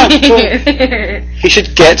 No, he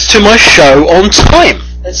should get to my show on time.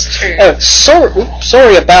 That's true. Oh,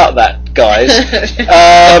 sorry about that, guys.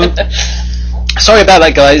 Sorry about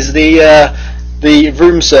that, guys. The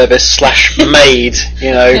room service / maid,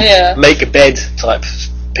 make a bed type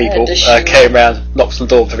people came around, knocked on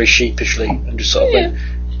the door very sheepishly, and just sort of went,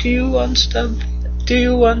 "Do you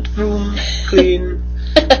want room clean?"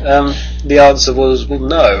 The answer was, "Well,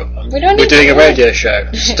 no. We're doing a radio show.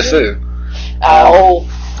 Staffu." Ow.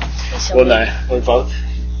 Well, no.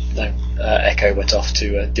 Echo went off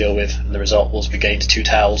to deal with, and the result was we gained 2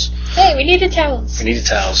 towels. Hey, we needed towels.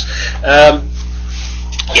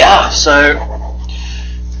 Yeah, so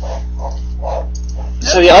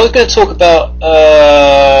yeah, I was going to talk about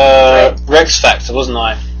Rex Factor, wasn't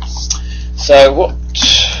I? So what?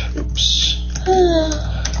 Oops.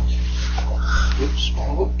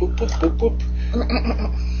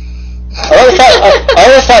 I love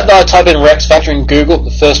the fact that I type in Rex Factor in Google,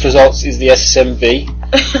 the first results is the SSMV,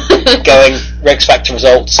 going Rex Factor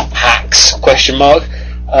results, hacks, ?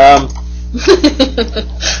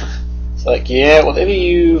 It's like, yeah, whatever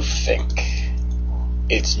you think,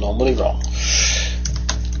 it's normally wrong.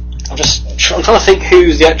 I'm trying to think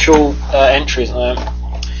who's the actual entries.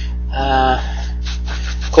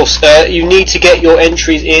 Of course, you need to get your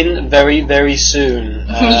entries in very, very soon.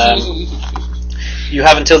 You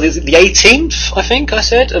have until the 18th, I think I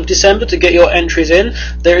said, of December to get your entries in.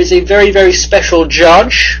 There is a very, very special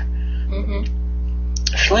judge. Mm-hmm.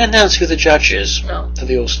 Shall I announce who the judge is for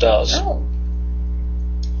the All Stars? No.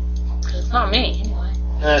 It's not me, anyway.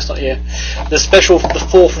 No, it's not you. The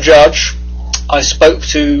 4th judge, I spoke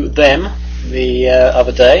to them the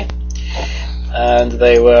other day, and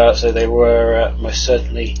they were most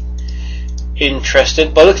certainly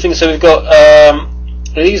interested. By looking at things, so we've got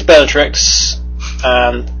Elise Bellatrix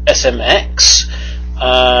and SMX.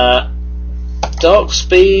 Dark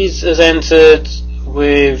Speed has entered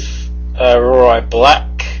with Rory Black.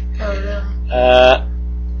 Oh, really?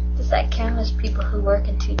 Does that count as people who work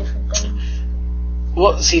in 2 different things?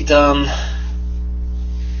 What's he done?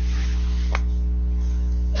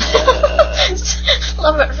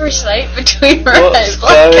 Love at first sight between Rory and What's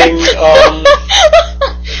Black. going on?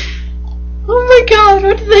 Oh my god,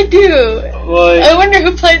 what did they do? Why? I wonder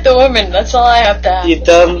who played the woman. That's all I have to ask. You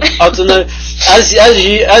done? I don't know. As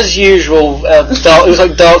usual, it was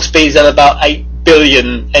like Dark Speed's had about 8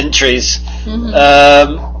 billion entries. Mm-hmm.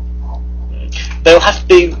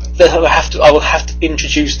 I will have to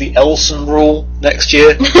introduce the Elson rule next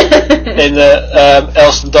year. In the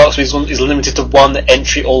Elson Dark Speed is limited to 1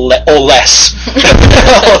 entry or less.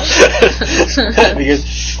 Because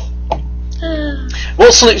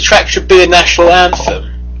what Sonic track should be a national anthem?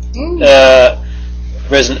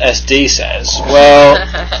 Resident SD says. Well,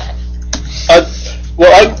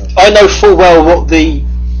 I know full well what the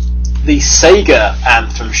Sega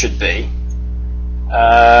anthem should be.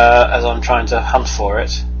 As I'm trying to hunt for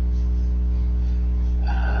it.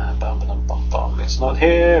 It's not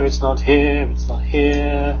here.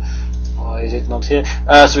 Why is it not here?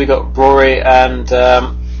 So we got Rory and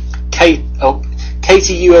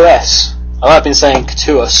KTUOS. I've been saying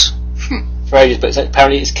Katuos for ages, but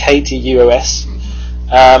apparently it's KTUOS.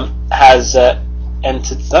 Has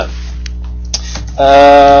entered that.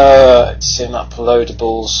 It's in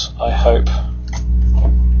uploadables, I hope.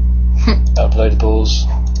 Uploadables,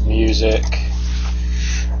 music.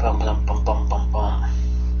 Bum, bum, bum, bum, bum, bum.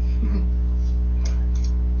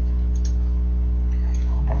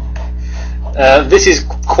 This is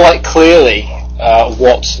quite clearly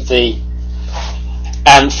what the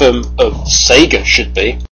anthem of Sega should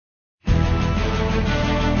be.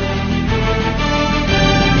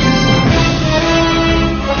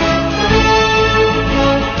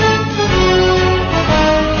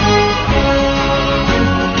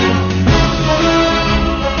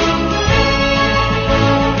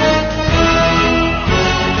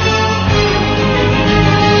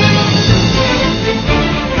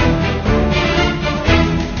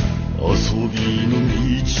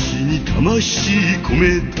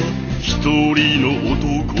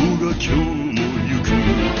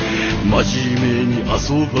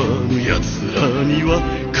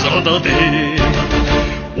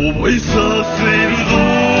 覚えさせるぞ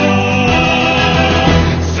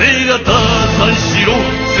セガター三四郎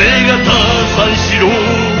セガター三四郎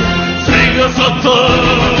セガサタ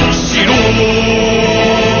ー四郎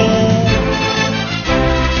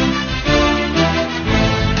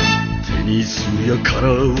テニスやカ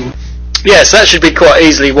ラオケ Yes, that should be quite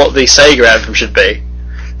easily what the Sega anthem should be,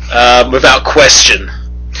 without question.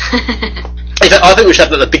 I think we should have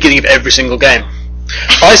that at the beginning of every single game.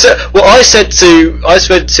 I said to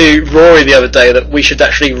Rory the other day that we should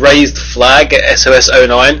actually raise the flag at SOS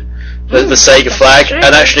 09, the Sega flag,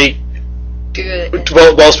 and actually,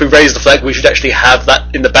 whilst we raise the flag, we should actually have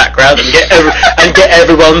that in the background and get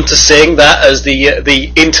everyone to sing that as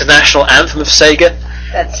the international anthem of Sega.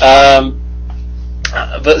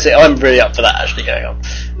 But see, I'm really up for that actually going on.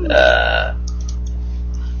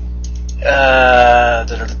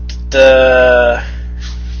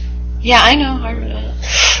 Yeah, I know. I read it.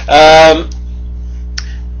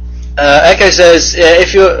 Echo says,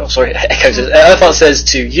 Echo says, Earthart says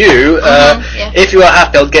to you, if you are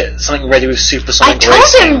happy, I'll get something ready with Supersonic Racing. I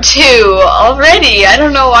told him to already. I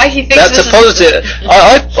don't know why he thinks that's a positive.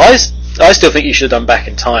 I still think you should have done Back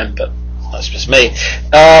in Time, but that's just me.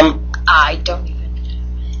 I don't even.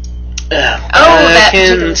 Back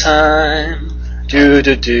in Time.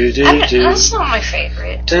 That's not my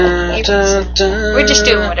favorite. We're just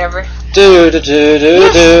doing whatever.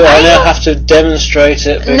 I now have to demonstrate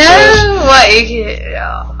it because... No, what?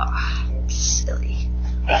 Silly.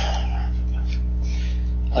 I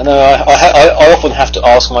know, I often have to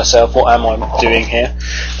ask myself, what am I doing here?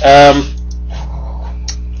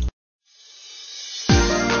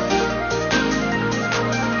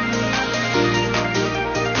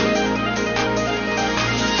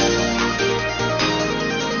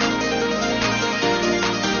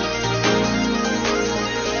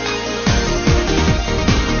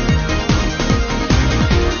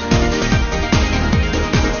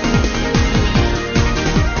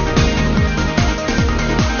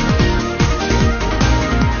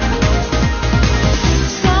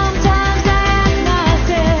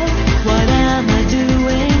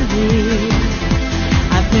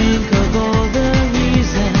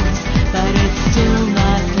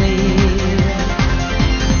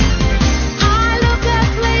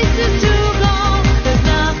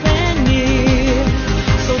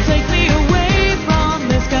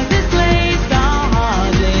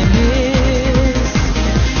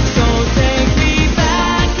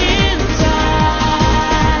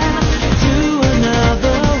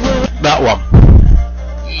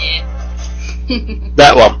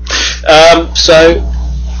 That one. So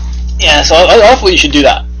I thought you should do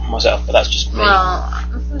that myself, but that's just me. Well,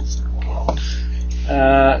 that's not good.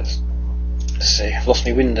 Let's see, I've lost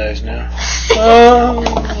my Windows now.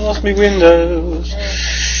 I've lost my Windows.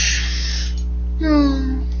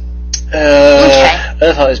 Okay.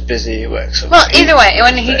 Earthheart is busy at work. So well, either way,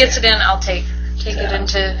 when he gets it in, I'll take it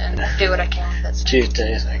into and do what I can with it.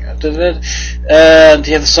 Tuesday, do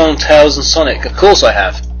you have the song Tails and Sonic? Of course I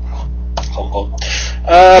have. I'll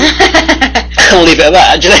leave it at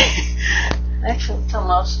that, actually. Actually,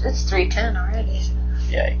 it's 3:10 already.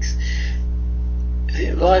 Yikes. Is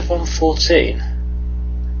it live on 14?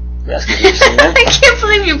 That's gonna be interesting then. I can't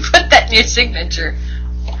believe you put that in your signature.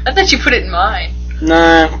 I thought you put it in mine.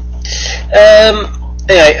 No.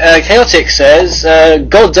 Anyway, Chaotic says,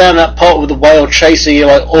 God damn that part with the whale chasing you,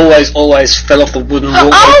 like always fell off the wooden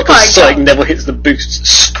wall because Sonic never hits the boost.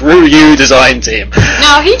 Screw you, design team.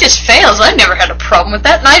 No, he just fails. I never had a problem with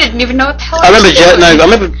that, and I didn't even know what the hell I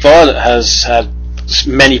remember Violet has had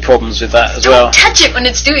many problems with that as well. Don't touch it when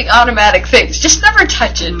it's doing automatic things. Just never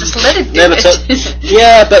touch it. Just let it do it.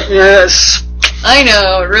 Yeah, but it's... I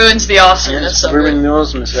know, it ruins the awesomeness of it. Ruining the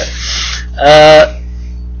awesomeness of it.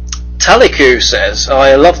 Taliku says,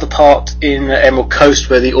 I love the part in Emerald Coast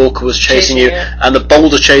where the orca was chasing you and the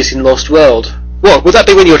boulder chasing Lost World. What, would that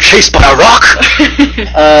be when you were chased by a rock?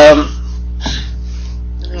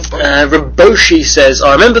 Raboshi says,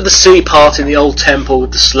 I remember the sea part in the old temple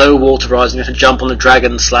with the slow water rising. You had to jump on the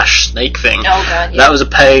dragon/snake thing. Oh god, yeah. That was a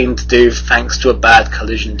pain to do thanks to a bad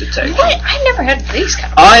collision detection. What? I never had these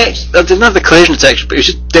kind of I didn't have the collision detection, but it was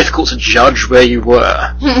just difficult to judge where you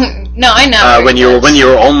were. No, I know. When you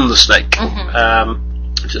were on the snake.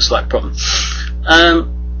 Which is a slight problem.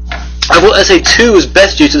 I thought SA2 was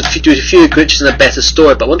better due to fewer glitches and a better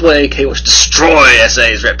story, but I wonder why AK Watch destroy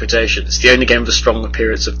SA's reputation. It's the only game with a strong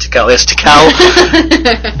appearance of Tikal. Yes, Tikal.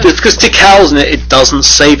 Just because Tikal's in it, it doesn't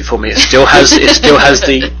save it for me. It still has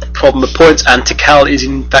the problem of points, and Tikal is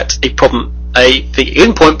in fact a problem, the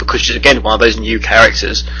in point, because she's again one of those new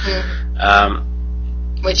characters.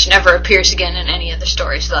 Which never appears again in any of the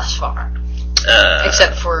stories thus far.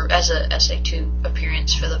 Except for as a SA2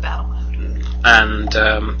 appearance for the battle mode. And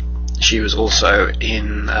she was also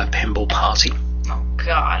in Pinball Party. Oh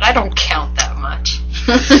God, I don't count that much.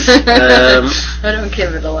 I don't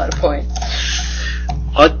give it a lot of points.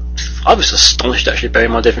 I was astonished actually, bearing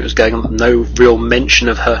in mind everything was going on. No real mention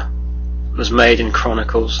of her was made in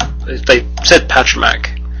Chronicles. They said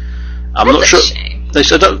Patrimac. I'm not sure. Shame. They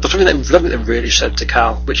said I don't think they really said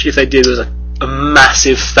Tikal, which if they did was a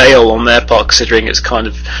massive fail on their part, considering it's kind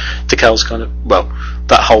of Tikal's kind of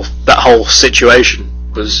that whole situation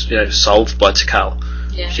was solved by Tikal.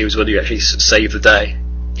 Yeah. She was the one who actually saved the day.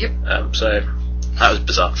 Yep. So that was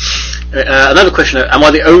bizarre. Another question: am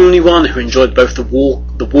I the only one who enjoyed both the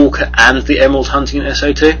Walker and the Emerald hunting in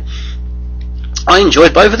SO2? I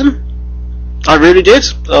enjoyed both of them. I really did.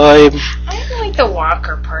 I didn't like the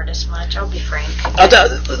Walker part as much. I'll be frank.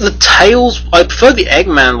 The Tails, I prefer the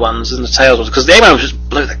Eggman ones than the Tails ones because the Eggman was just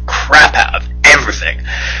blow the crap out of everything.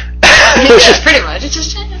 Pretty much. It's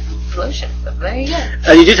just explosion. But there you go.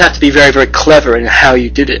 And you did have to be very, very clever in how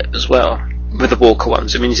you did it as well with the Walker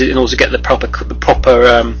ones. I mean, in order to get the proper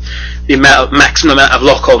maximum amount of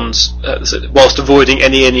lock-ons whilst avoiding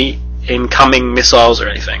any incoming missiles or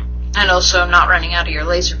anything. And also not running out of your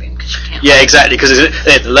laser beam because you can't. Yeah, exactly, because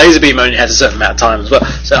the laser beam only has a certain amount of time as well.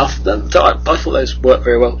 So I thought those worked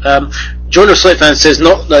very well. Joiner of Slate Fan says,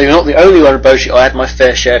 no, you're not the only one, Roboshi. I had my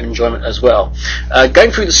fair share of enjoyment as well.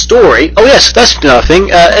 Going through the story, oh yes, that's another thing.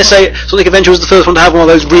 SA Sonic Adventure was the first one to have one of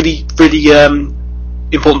those really, really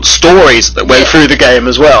important stories that went through the game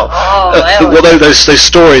as well. Although those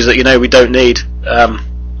stories that we don't need,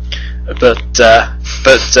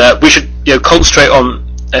 but we should concentrate on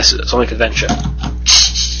Sonic Adventure.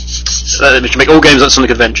 We should make all games like Sonic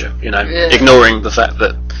Adventure, ignoring the fact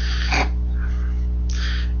that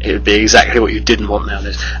it would be exactly what you didn't want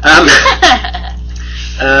nowadays.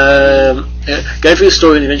 Going through the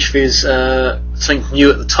story in the adventure is something new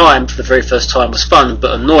at the time. For the very first time, was fun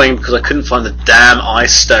but annoying because I couldn't find the damn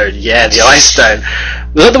Ice Stone. Yeah, the Ice Stone.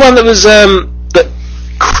 Was that the one that was that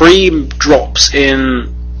Cream drops in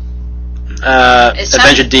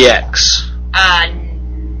Adventure DX?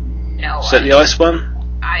 No. Is that the ice one?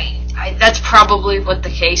 That's probably what the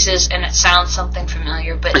case is, and it sounds something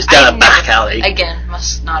familiar, but it's down a back alley. Again,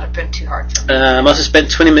 must not have been too hard for me. I must have spent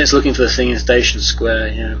 20 minutes looking for the thing in Station Square,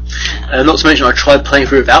 yeah. Not to mention I tried playing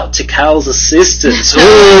through without Tikal's assistance.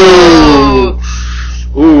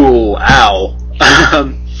 Ooh, ow.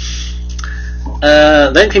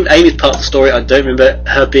 Then came Amy's part of the story. I don't remember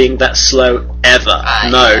her being that slow ever.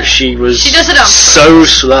 She was she does it so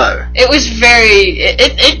slow. It was very...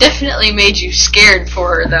 It definitely made you scared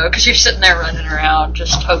for her, though, because you're sitting there running around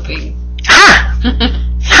just hoping... Ha!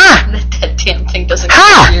 that damn thing doesn't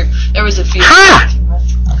come you. There was a few...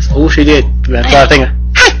 That's all she did. The entire thing.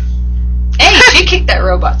 Hey, she kicked that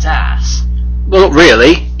robot's ass. Well, not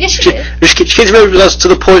really. Yes, she did. She kicked the robot's ass to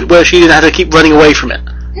the point where she didn't have to keep running away from it.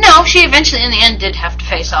 No, she eventually, in the end, did have to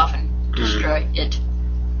face off and destroy it.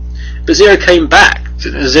 But Zero came back.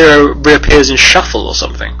 Zero reappears in Shuffle or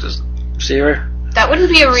something. Does Zero? That wouldn't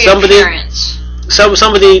be a reappearance.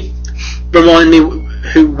 Somebody remind me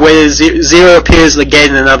where Zero appears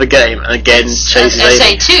again in another game and again chases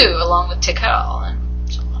SA2 along with Tikal and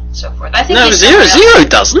so on and so forth. I think Zero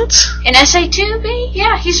doesn't. In SA2,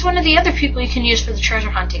 yeah, he's one of the other people you can use for the treasure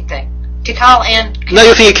hunting thing. Tikal and... No,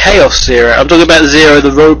 you're thinking Chaos Zero. I'm talking about Zero,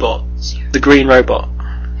 the robot. The green robot.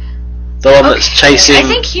 The one that's chasing... I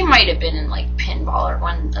think he might have been in, Pinball or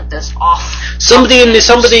one of those off... Somebody in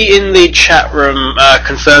the chat room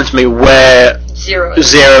confirmed to me where Zero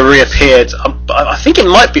reappeared. I think it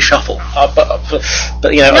might be Shuffle. But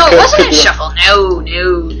no, it wasn't in Shuffle.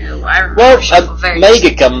 No. I remember Shuffle very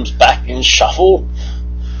Mega comes back in Shuffle.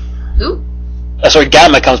 Who? Sorry,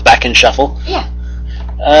 Gamma comes back in Shuffle. Yeah.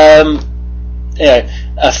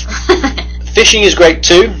 Fishing is great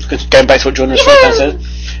too, going back to what Jordan said,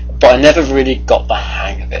 but I never really got the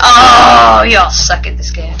hang of it. Oh, y'all suck at this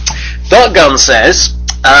game. Dark Gun says,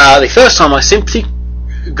 the first time I simply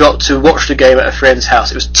got to watch the game at a friend's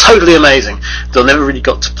house. It was totally amazing, but I never really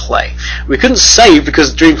got to play. We couldn't save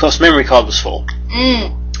because the Dreamcast memory card was full.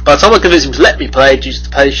 By the time I convinced him to let me play, due to the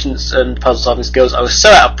patience and puzzle solving skills, I was so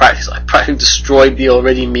out of practice I practically destroyed the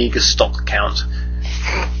already meagre stock count.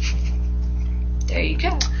 There you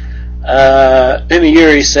go. Umi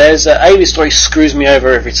Yuri says, Amy's story screws me over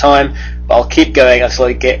every time, but I'll keep going until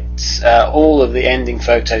I get all of the ending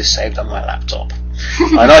photos saved on my laptop.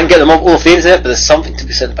 I know I can get them all off the internet, but there's something to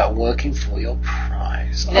be said about working for your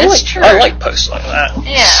prize. That's true. I like posts like that.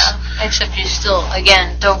 Yeah, except you still,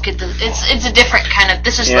 again, don't get the... It's a different kind of...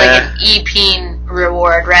 This is like an e-peen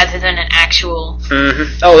reward rather than an actual.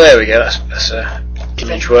 Mm-hmm. Oh, there we go. That's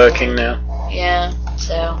image working now. Yeah.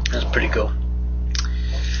 So. That's pretty cool.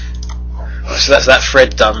 So that's that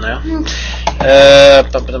thread done now. I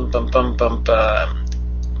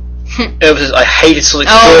hated Sonic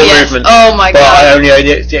movement. Oh my god. I only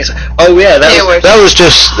oh yeah, that was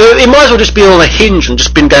just. It might as well just be on a hinge and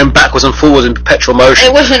just been going backwards and forwards in perpetual motion.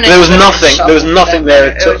 It wasn't. There was nothing. There was nothing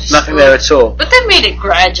there. Nothing there at all. But they made it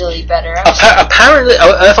gradually better. Apparently,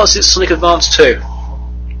 I thought it's Sonic Advance 2.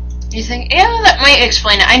 You think? Yeah, that might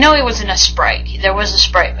explain it. I know it wasn't a sprite. There was a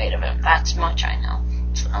sprite made of it. That's much I know.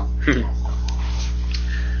 So.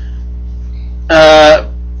 They're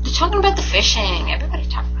talking about the fishing. Everybody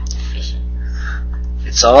talking about the fishing.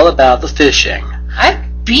 It's all about the fishing. I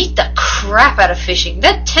beat the crap out of fishing.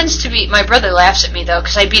 That tends to be... My brother laughs at me, though,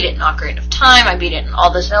 because I beat it in Ocarina of Time. I beat it in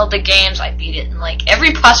all the Zelda games. I beat it in, like,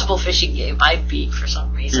 every possible fishing game I beat for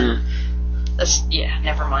some reason. That's... Yeah,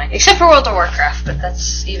 never mind. Except for World of Warcraft, but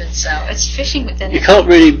that's even so. It's fishing within... You can't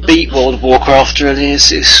really beat World of Warcraft, really. It's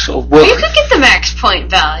sort of... You could get the max point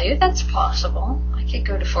value. That's possible. I could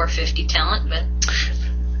go to 450 talent, but...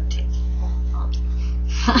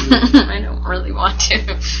 I don't really want to.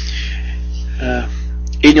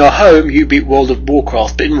 In your home, you beat World of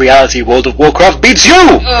Warcraft, but in reality, World of Warcraft beats you!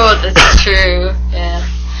 Oh, that's true, yeah.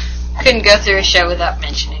 Couldn't go through a show without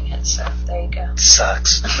mentioning it, so there you go.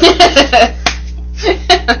 Sucks.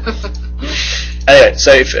 Anyway,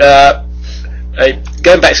 so if,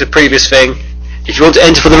 going back to the previous thing, if you want to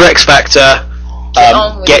enter for the Rex Factor,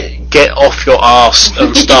 get off your arse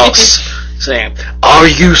and start saying, "Are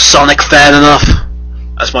you Sonic fan enough?"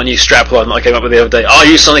 That's my new strapline that I came up with the other day. Are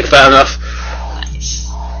you Sonic fan enough? Nice.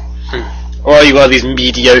 Or are you one of these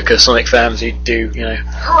mediocre Sonic fans who do,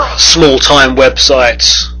 small-time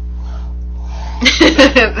websites?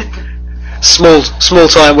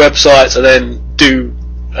 small-time websites and then do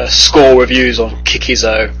score reviews on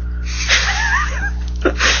Kikizo.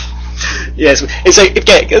 Yes, it's like,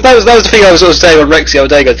 that was the thing I was saying on Rex the other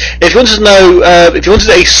day, guys. If you wanted to know, if you wanted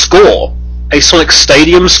a score, a Sonic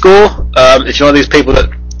Stadium score, if you're one of these people that,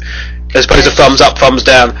 as opposed to thumbs up, thumbs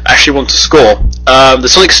down, actually want to score, the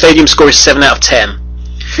Sonic Stadium score is 7 out of 10.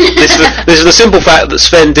 This is the simple fact that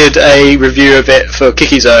Sven did a review of it for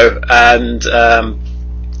Kikizo and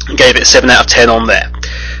gave it 7 out of 10 on there.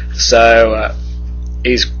 So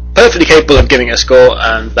he's perfectly capable of giving it a score,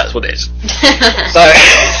 and that's what it is.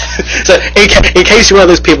 so in case you're one of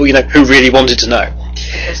those people who really wanted to know.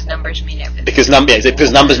 Because numbers mean everything. Because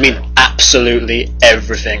numbers mean absolutely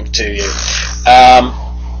everything to you.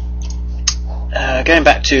 Going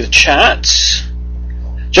back to the chat,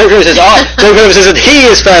 Joe Grover says that he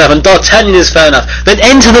is fair enough and D'Artagnan is fair enough. Then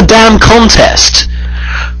enter the damn contest.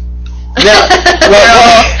 Now,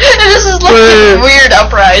 this is like a weird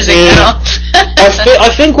uprising now. I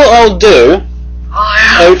think what I'll do.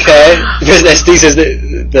 Okay, SD says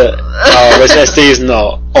that. SD is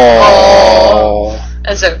not. Oh.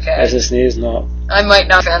 That's okay. SSD is not. I might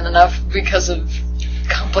not fan enough because of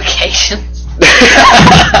complications.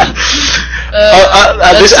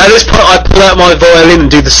 At this point, I pull out my violin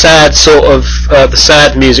and do the sad sort of the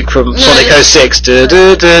sad music from Sonic 06. That's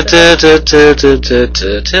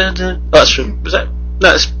from. Was that?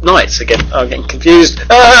 No, it's Nights again. I'm getting confused. With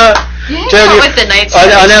the Nights.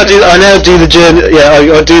 I now do the journey.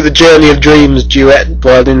 Yeah, I do the Journey of Dreams duet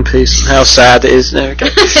violin piece. How sad it is. There we go.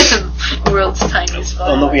 World's tiniest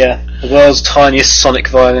violin. The world's tiniest Sonic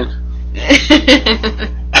violin.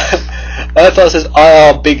 Earthart says, "I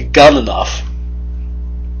are big gun enough."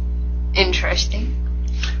 Interesting.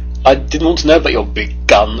 I didn't want to know about your big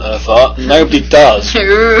gun, Earthart. Nobody does.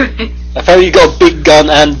 Apparently you got a big gun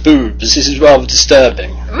and boobs. This is rather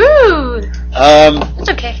disturbing. Woo! It's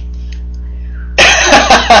okay.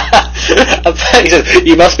 Apparently he says,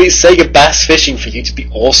 "You must be Sega Bass Fishing for you to be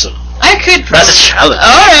awesome." I could probably. That's a challenge.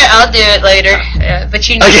 Alright, I'll do it later. But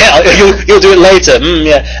you know. You'll do it later.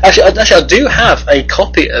 Yeah. Actually, I do have a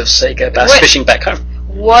copy of Sega Bass Fishing back home.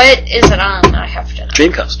 What is it on? I have to know.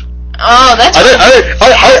 Dreamcast. Oh, that's why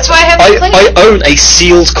I have to play it. I own a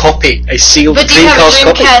sealed copy, a sealed Dreamcast copy.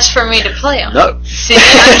 But do you have Dreamcast for me to play on? No. See,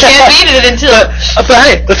 I can't beat it until... But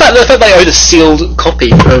hey, the fact that I own a sealed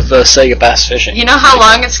copy of Sega Bass Fishing. You know how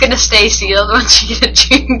long it's going to stay sealed once you get a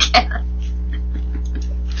Dreamcast?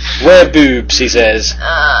 Where boobs, he says.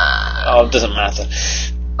 It doesn't matter.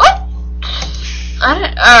 What?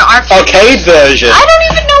 Arcade version. I don't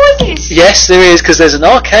even know what it is. Yes, there is, because there's an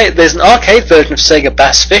arcade version of Sega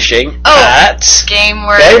Bass Fishing at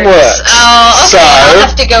GameWorks. GameWorks. Okay, I'll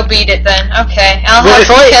have to go beat it then. Okay, I'll have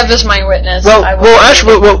Kev as my witness. Well,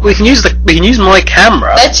 actually, we can use my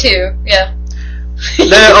camera. That too, yeah.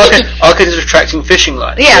 No, Arcade is retracting fishing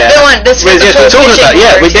line. Yeah, the one that's got the we're full talking about. fishing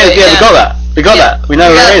Yeah, we got that. We got that. We know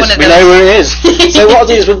where it is. We know where it is. So what I'll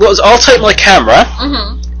do is, I'll take my camera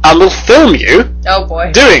and we'll film you. Oh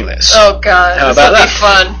boy. Doing this. Oh god. How about that? Be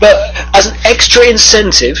fun. But as an extra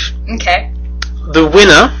incentive, okay. The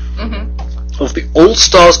winner of the All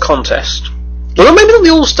Stars contest. Well, maybe not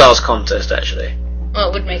the All Stars contest actually. Well,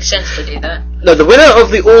 it would make sense to do that. No, the winner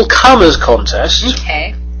of the All Comers contest.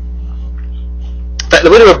 Okay. The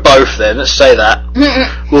winner of both, then, let's say that,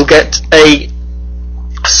 will get a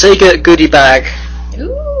Sega goodie bag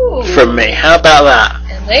from me. How about that?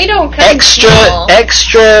 And they don't come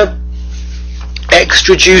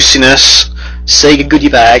extra juiciness Sega goodie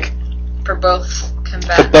bag for both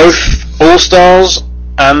combatants. For both All Stars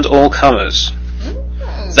and All Comers.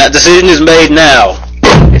 That decision is made now.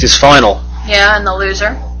 It is final. Yeah, and the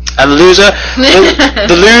loser. And the loser,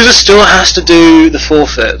 the loser still has to do the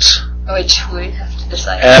forfeit. Which we have to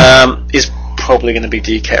decide. Is probably going to be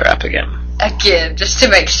DK Rap again. Again, just to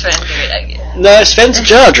make Sven do it again. No, Sven's a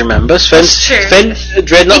judge. Remember, That's true.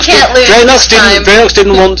 Dreadnoughts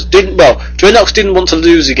didn't want to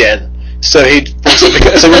lose again, so he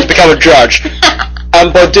wanted to become a judge.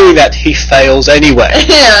 And by doing that, he fails anyway.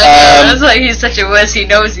 Yeah, that's why he's such a wuss. He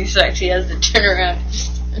knows he sucks. He has to turn around and just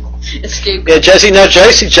escape. Yeah,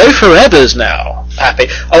 Joe Forever's now happy.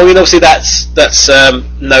 I mean, obviously that's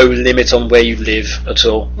no limit on where you live at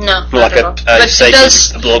all. No, not like at all. But is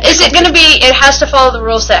it going to be? It has to follow the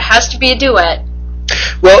rules that it has to be a duet.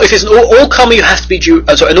 Well, if it's an all-comer, you have to be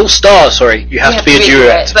an all-star. Sorry, you have to be a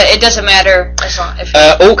duet. But it doesn't matter as long if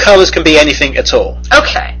all-comers can be anything at all.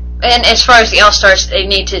 Okay. And as far as the All-Stars,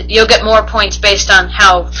 you'll get more points based on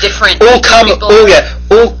how different all comers will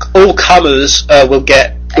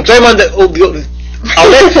get. But bear in mind that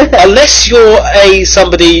unless you're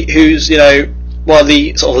somebody who's one of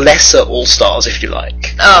the sort of lesser All-Stars, if you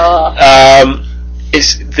like.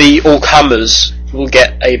 It's the all comers will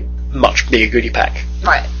get a much bigger goodie pack.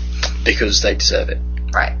 Right. Because they deserve it.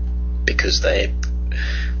 Right. Because they're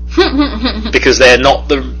not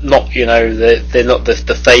they're not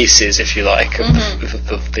the faces, if you like, of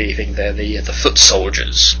the thing. They're the foot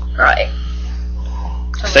soldiers. Right.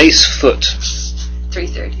 Face foot.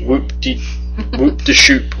 3:30. Whoop de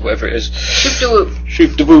shoop, whatever it is. Shoop de whoop.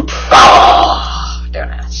 Shoop de whoop. Oh, don't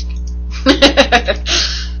ask.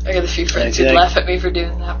 I got a few friends who'd laugh at me for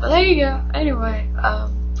doing that, but there you go. Anyway,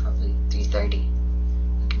 probably 3:30.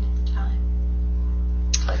 Looking at the time.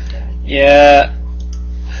 Yeah.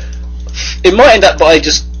 It might end up by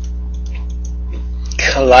just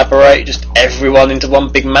collaborate just everyone into one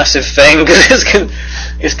big massive thing, because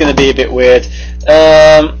it's going to be a bit weird.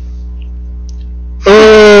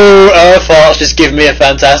 Farts just give me a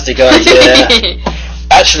fantastic idea.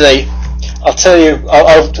 Actually, I'll tell you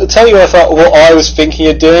what I was thinking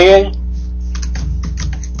of doing.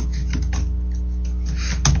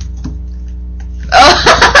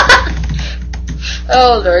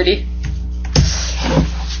 Oh lordy.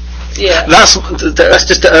 Yeah. That's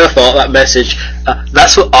just the Earth art, that message.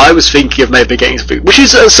 That's what I was thinking of maybe getting, which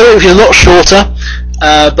is something which is a lot shorter,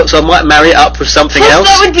 but so I might marry it up with something else.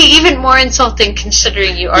 That would be even more insulting,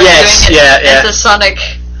 considering you are doing it as a Sonic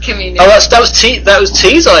community. Oh, that was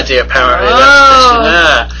T's idea apparently.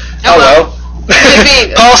 Well.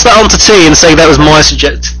 Pass that on to T and say that was my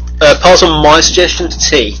pass on my suggestion to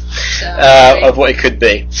T of what it could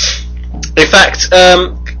be. In fact,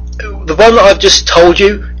 the one that I've just told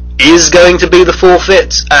you is going to be the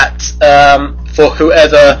forfeit for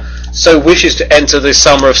whoever so wishes to enter the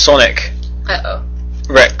Summer of Sonic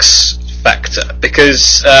Rex Factor,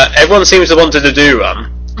 because everyone seems to wanted to do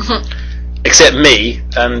one, except me,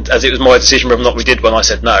 and as it was my decision whether or not we did one, I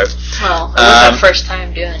said no. Well, it was our first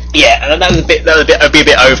time doing it. Yeah, and that would be a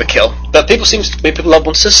bit overkill. But people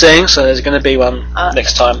want to sing, so there's going to be one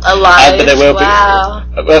next time. Alive. But there will be. Wow.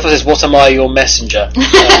 Whoever says, "What am I, your messenger?"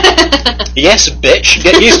 Yes, bitch.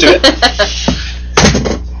 Get used to it.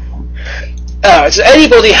 Does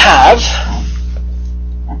anybody have?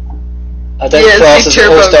 I don't class as an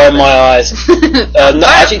all-star in my eyes. No,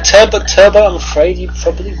 actually, Turbo. I'm afraid you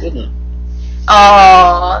probably wouldn't.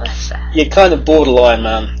 Oh, that's sad. You're kind of borderline,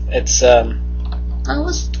 man. It's That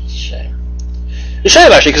was a shame. A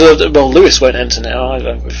shame actually, because Lewis won't enter now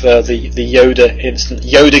with the Yoda incident,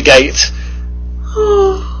 Yoda Gate.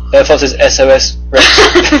 If I says SOS Rex.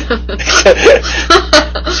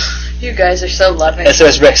 You guys are so loving.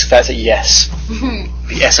 SOS Rex Factor, yes.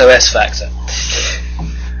 The SOS Factor.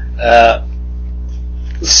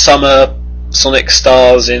 Summer Sonic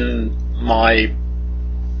stars in my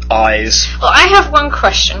eyes. Well, I have one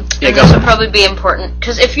question, Yeah, and go this on. would probably be important,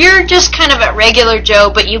 because if you're just kind of at regular Joe,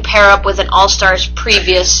 but you pair up with an All-Stars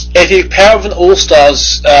previous... If you pair up with an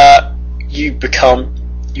All-Stars, you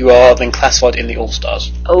are then classified in the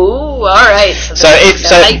All-Stars. Oh, alright. So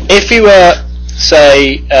if you were,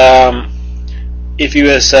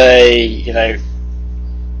 say, you know,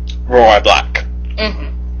 Roy Black. Mm-hmm.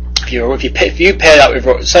 If you paired up with,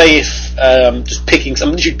 say, if just picking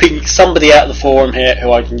somebody out of the forum here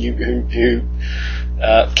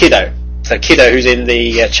Kiddo. So Kiddo, who's in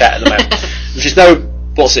the chat at the moment, which is no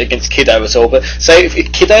what's it against Kiddo at all. But say if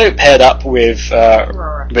Kiddo paired up with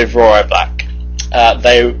Roy Black,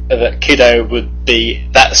 Kiddo would be,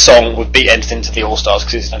 that song would be entered into the All Stars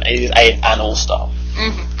because it is an All Star.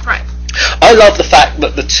 Mm-hmm. Right. I love the fact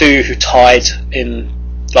that the two who tied in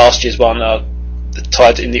last year's one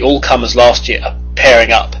tied in the all-comers last year are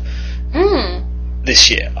pairing up this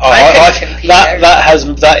year.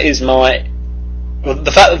 That is my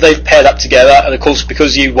the fact that they've paired up together, and of course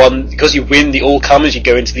because you win the all-comers, you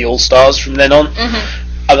go into the all-stars from then on.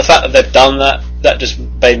 Mm-hmm. And the fact that they've done that just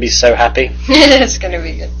made me so happy. It's going to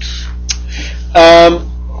be good.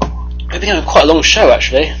 It's been quite a long show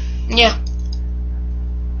actually. Yeah.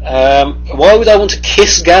 Why would I want to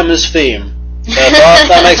kiss Gamma's theme?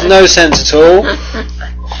 That makes no sense at all.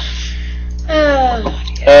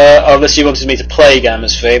 Unless you wanted me to play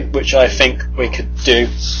Gamma's theme, which I think we could do.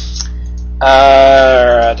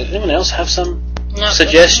 Did anyone else have some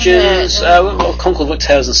suggestions? Well, Concord with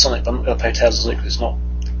Tails and Sonic, but I'm not going to play Tails and Sonic because it's not.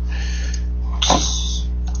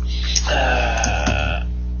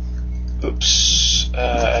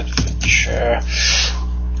 Adventure.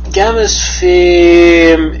 Gamma's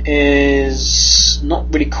theme is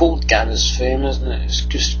not really called Gamma's theme, isn't it? It's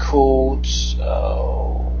just called...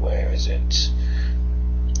 where is it?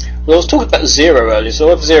 Well, I was talking about Zero earlier, so I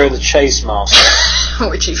have Zero the Chase Master.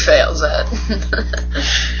 Which he fails at.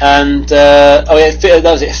 And, that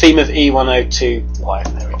was it, theme of E102Y.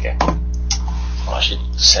 There we go. Well, I should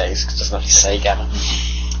say, because it doesn't actually say Gamma.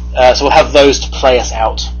 So we'll have those to play us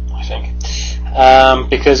out, I think.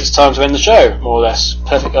 Because it's time to end the show, more or less.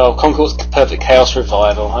 Concord's Perfect Chaos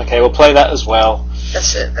Revival. Okay, we'll play that as well.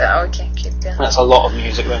 That's it. We can't keep going. That's a lot of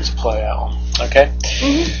music then to play out on. Okay?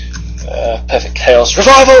 Mm-hmm. Perfect Chaos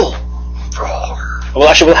Revival! Well,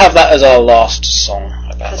 actually, we'll have that as our last song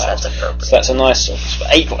about that. That's appropriate. So that's a nice song.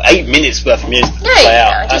 8 minutes worth of music to play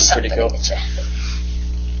out. That's pretty cool.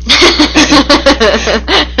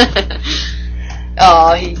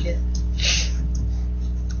 Oh, he did.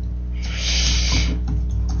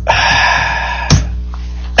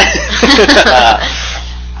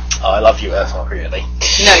 I love you, Earthhawk, really.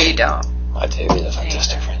 No, you don't. I do, you're a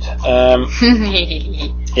fantastic friend.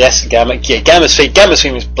 Yes, Gamma's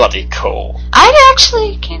theme is bloody cool. I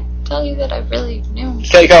actually can't tell you that I really knew. You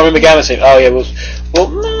can't remember Gamma's theme? Oh, yeah, no,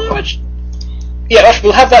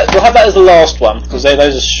 we'll have that as the last one, because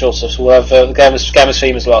those are short stuff, so we'll have Gamma's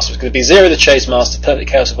theme as the last one. It's going to be Zero the Chase Master, Perfect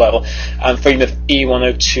Chaos Survival, and theme of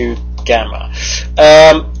E102 Gamma.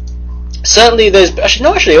 Certainly there's...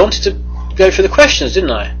 Actually, I wanted to go through the questions,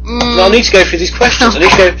 didn't I? No, I need to go through these questions. I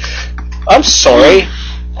need to go... I'm sorry.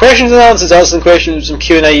 Questions and answers, answer some questions from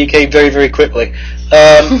Q&A UK very, very quickly.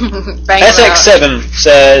 SX7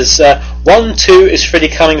 says, 1-2 is Freddy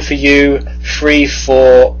coming for you,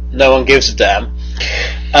 3-4, no one gives a damn.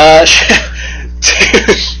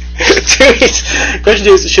 Question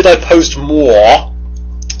 2 is, should I post more?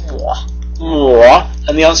 More?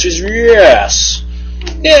 And the answer is yes.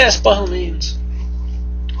 Yes, by all means.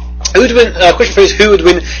 Who would win? Question 3 is, who would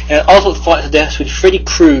win in an ultimate fight to death with Freddy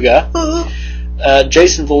Krueger,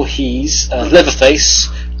 Jason Voorhees, Leatherface,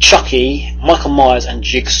 Chucky, Michael Myers, and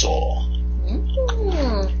Jigsaw?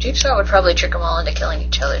 Jigsaw would probably trick them all into killing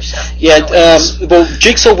each other. So well,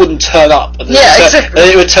 Jigsaw wouldn't turn up. Exactly.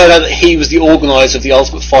 It would turn out that he was the organiser of the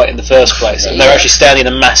ultimate fight in the first place, and they're actually standing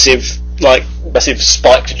in a massive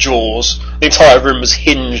spiked jaws. The entire room was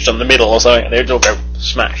hinged on the middle or something, and they'd all go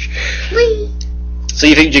smash. Whee! So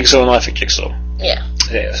you think Jigsaw and I think Jigsaw? Yeah.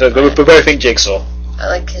 So we both think Jigsaw. I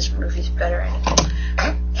like his movies better.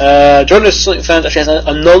 John Lewis Sonic fans actually has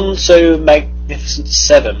a non-so-magnificent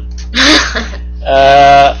 7.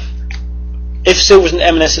 If Silver was an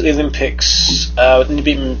M&S at the Olympics, wouldn't he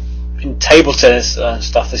be in table tennis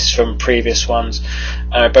stuff? This is from previous ones.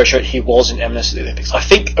 Both showed he was in M&S at the Olympics. I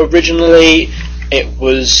think originally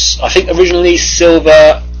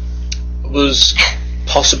Silver was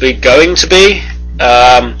possibly going to be,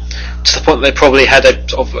 to the point that they probably had a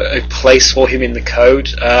place for him in the code.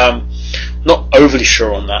 Not overly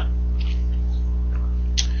sure on that.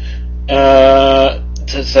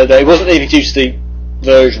 So it wasn't even due to the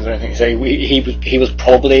versions or anything. So he was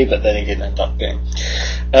probably, but then he didn't end up being.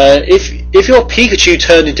 If your Pikachu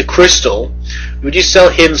turned into Crystal, would you sell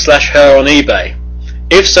him/her on eBay?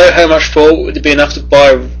 If so, how much for? Would it be enough to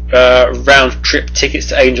buy round trip tickets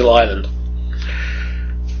to Angel Island?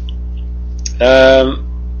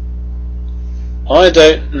 I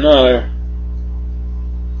don't know.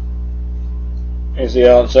 Is the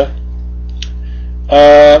answer.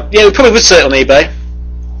 Yeah, we probably would sell it on eBay.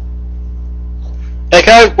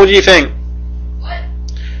 Echo, what do you think? What?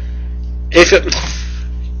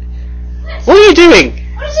 What are you doing?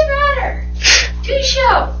 What does it matter? Do the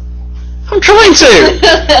show. I'm trying to!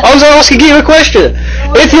 I was asking you a question.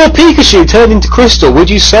 If your Pikachu turned into Crystal, would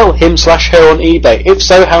you sell him/her on eBay? If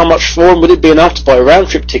so, how much for, and would it be enough to buy round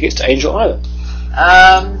trip tickets to Angel Island?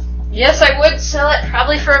 Yes, I would sell it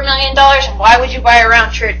probably for $1 million. Why would you buy a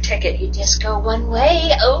round trip ticket? You just go one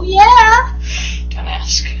way. Oh yeah. Don't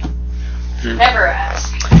ask. Never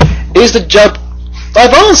ask. Is the jug...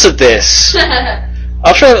 I've answered this!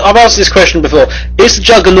 I've answered this question before. Is the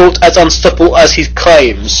Juggernaut as unstoppable as he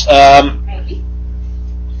claims? Maybe.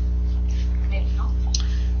 Maybe not.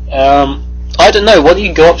 I don't know. Why don't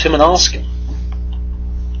you go up to him and ask him?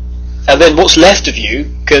 And then what's left of you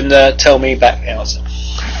can tell me back the answer.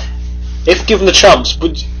 If given the chance,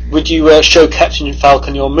 would you show Captain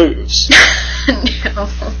Falcon your moves? No.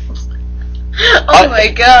 Oh my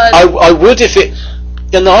god. I would if it...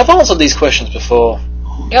 No, I've answered these questions before.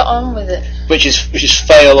 Get on with it. Which is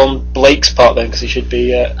fail on Blake's part then, because he should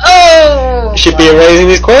be be erasing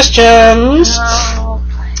these questions.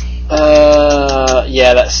 Oh,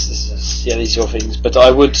 yeah, these are your things. But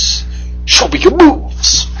I would show me your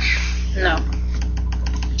moves. No.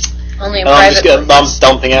 Only in private. I'm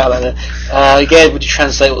dumping out like that. Again, would you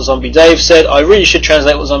translate what Zombie Dave said? I really should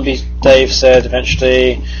translate what Zombie Dave said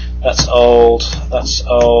eventually. That's old. That's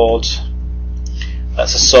old.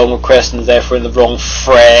 That's a song request and therefore in the wrong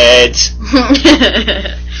thread.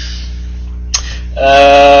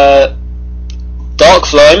 Dark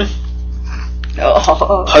Flame.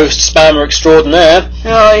 Oh. Post spammer extraordinaire.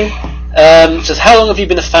 Oh. Says, how long have you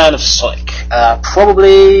been a fan of Psych?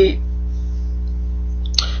 Probably...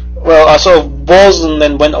 Well, I sort of was and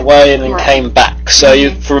then went away and then came back. So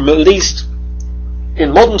you from at least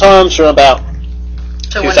in modern times from about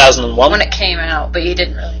 2001. When it came out, but you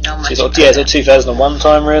didn't really know much. So 2001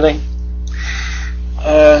 time really.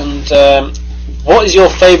 And what is your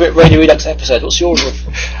favourite Radio Redux episode? What's yours?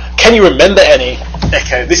 Can you remember any?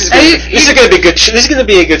 Echo, this is going to be good. This is going to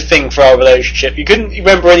be a good thing for our relationship. You couldn't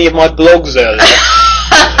remember any of my blogs earlier,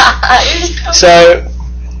 so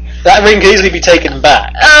that ring can easily be taken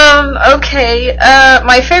back. Okay.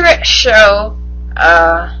 My favourite show.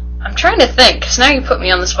 I'm trying to think, because now you put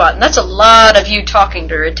me on the spot, and that's a lot of you talking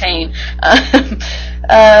to retain.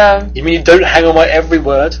 You mean you don't hang on my every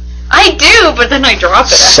word? I do, but then I drop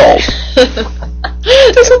it. Salt.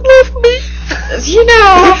 Doesn't love me. You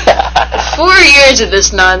know, 4 years of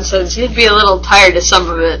this nonsense, you'd be a little tired of some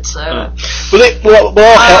of it. So. I'll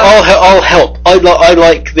help. I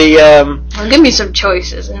like the. Well, give me some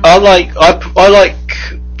choices. I like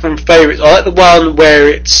from favourites. I like the one where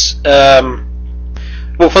it's.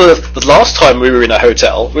 Well, for the last time we were in a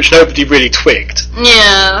hotel, which nobody really twigged.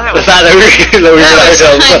 Yeah, The fact that we were in a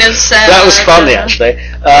hotel, kind of sad. that was funny actually.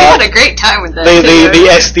 We had a great time with that.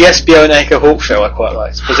 The SBO and Echo Hawk show I quite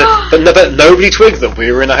liked, but nobody twigged that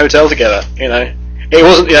we were in a hotel together. You know, it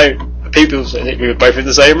wasn't. You know, people said we were both in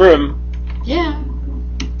the same room. Yeah,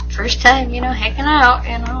 first time, hanging out,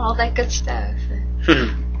 all that good stuff.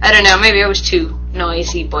 I don't know, maybe it was too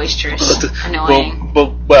noisy, boisterous, annoying.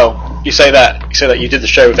 Well, you say that. You did the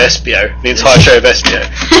show with SBO, the entire show with SBO.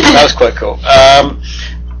 That was quite cool.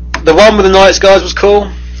 The one with the night skies was cool.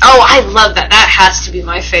 Oh, I love that. That has to be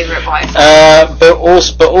my favourite by far. But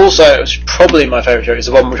also, it was probably my favourite show. Is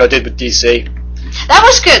the one which I did with DC. That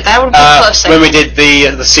was good. That would be close. When we did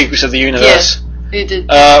the Secrets of the Universe. Yeah, we did.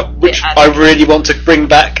 Which I really want to bring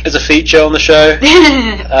back as a feature on the show.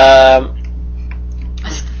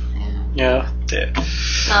 Yeah.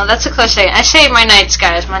 No, that's a close second. I say my Nights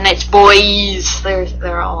guys, my Nights boys.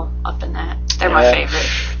 They're all up in that. They're my favorite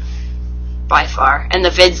by far. And the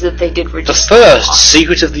vids that they did were just the first awesome.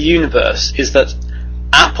 secret of the universe is that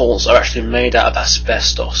apples are actually made out of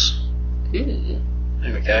asbestos. Ooh.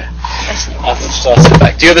 There we go. That's neat. I've started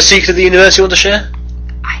back. Do you have a secret of the universe you want to share?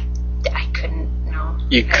 I couldn't. No.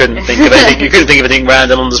 You couldn't think of anything. You couldn't think of anything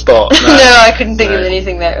random on the spot. No, no, I couldn't think of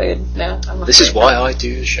anything that would. No. This is why I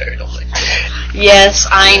do the show, normally. Yes,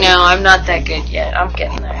 I know. I'm not that good yet. I'm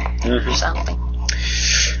getting there. Mm-hmm. Something.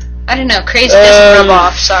 I don't know. Crazy doesn't rub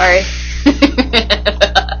off. Sorry.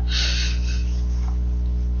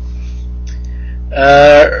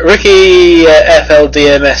 Ricky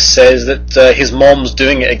FLDMS says that his mom's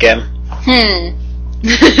doing it again.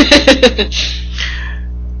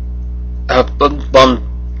 One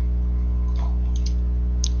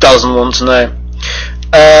doesn't want to know.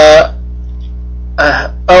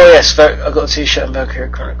 Oh yes, I've got a t-shirt and Valkyrie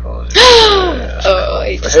Chronicles.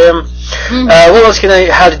 For him. What else can I?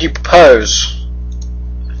 How did you propose?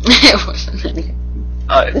 It wasn't any.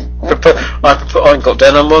 I got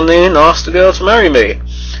down on one knee and asked the girl to marry me,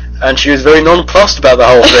 and she was very nonplussed about the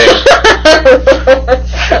whole thing.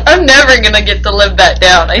 I'm never gonna get to live that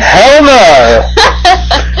down. Hell no!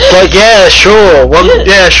 Like, yeah, sure.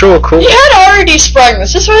 Yeah, sure, cool. You had already sprung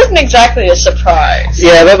this. This wasn't exactly a surprise.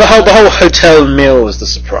 Yeah, the whole hotel meal was the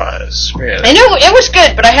surprise. Really. I know it was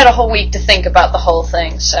good, but I had a whole week to think about the whole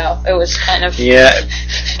thing, so it was kind of. Yeah,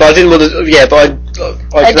 but I didn't want to. Yeah, but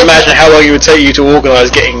I can imagine how long it would take you to organise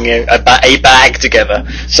getting a bag together.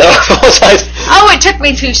 So I thought I'd. Oh, it took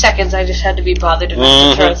me 2 seconds. I just had to be bothered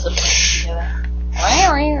enough to throw something together.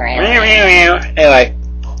 Anyway.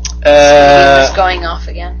 It's going off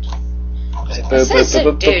again. That's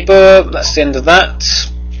the end of that.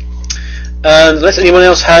 And unless anyone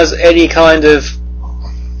else has any kind of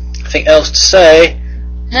thing else to say.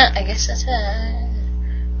 No, I guess that's it.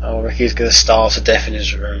 Oh, Ricky's gonna starve to death in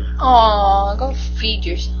his room. Aw, go feed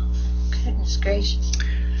yourself. Goodness gracious.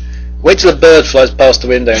 Wait till a bird flies past the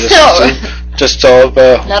window and just sort of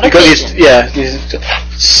Not a pigeon. You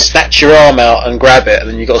snatch your arm out and grab it, and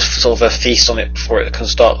then you got to sort of feast on it before it can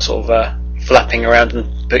start sort of flapping around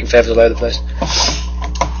and putting feathers all over the place.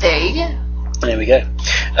 There you go. There we go.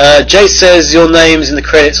 Jay says your name's in the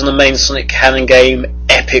credits on the main Sonic Canon game.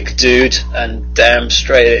 Epic, dude, and damn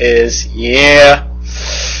straight it is. Yeah.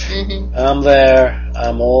 Mm-hmm. I'm there.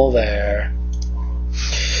 I'm all there.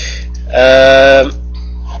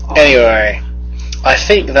 Anyway, I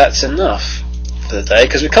think that's enough for the day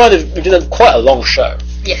because we did quite a long show.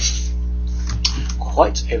 Yes.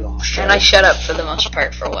 Quite a long show. And I shut up for the most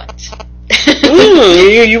part for once.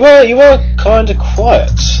 You were kind of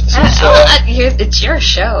quiet. It's your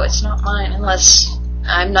show. It's not mine, unless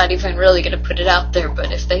I'm not even really going to put it out there.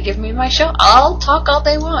 But if they give me my show, I'll talk all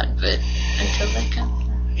they want. But until they come.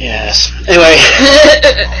 Yes. Anyway.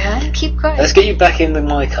 Keep quiet. Let's get you back into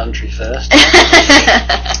my country first.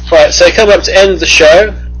 Right, so coming up to end the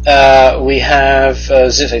show, we have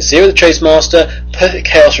Zero the Chase Master, Perfect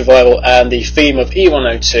Chaos Revival, and the theme of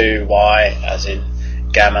E102Y, as in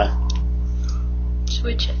Gamma.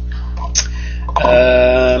 Switch it.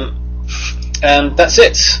 And that's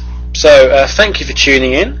it. So, thank you for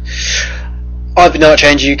tuning in. I've been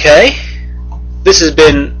Archange UK. This has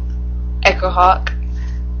been Echo Hawk.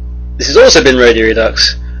 This has also been Radio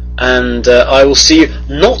Redux, and I will see you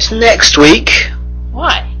not next week.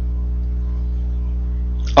 Why?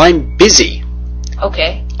 I'm busy.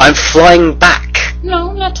 Okay. I'm flying back.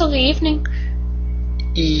 No, not till the evening.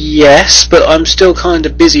 Yes, but I'm still kind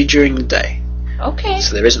of busy during the day. Okay.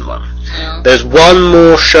 So there isn't one. No. There's one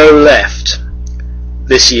more show left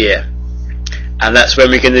this year, and that's when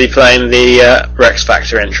we're going to be playing the Rex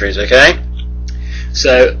Factor entries, okay?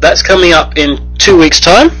 So that's coming up in 2 weeks'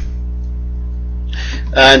 time.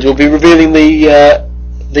 And we'll be revealing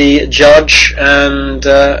the judge and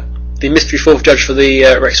the mystery fourth judge for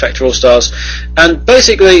the Rex Factor All Stars, and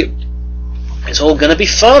basically it's all going to be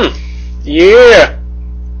fun. Yeah.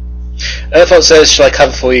 Earthart says, "Shall I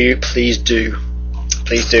cover for you?" Please do.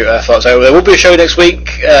 Please do, Earthart. So there will be a show next week,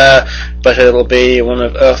 but it'll be one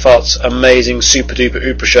of Earthart's amazing super duper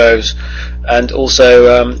ooper shows. And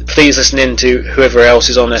also, please listen in to whoever else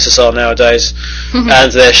is on SSR nowadays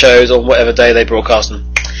and their shows on whatever day they broadcast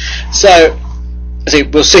them. So,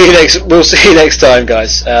 we'll see you next time,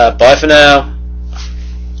 guys. Bye for now.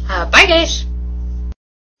 Bye, guys.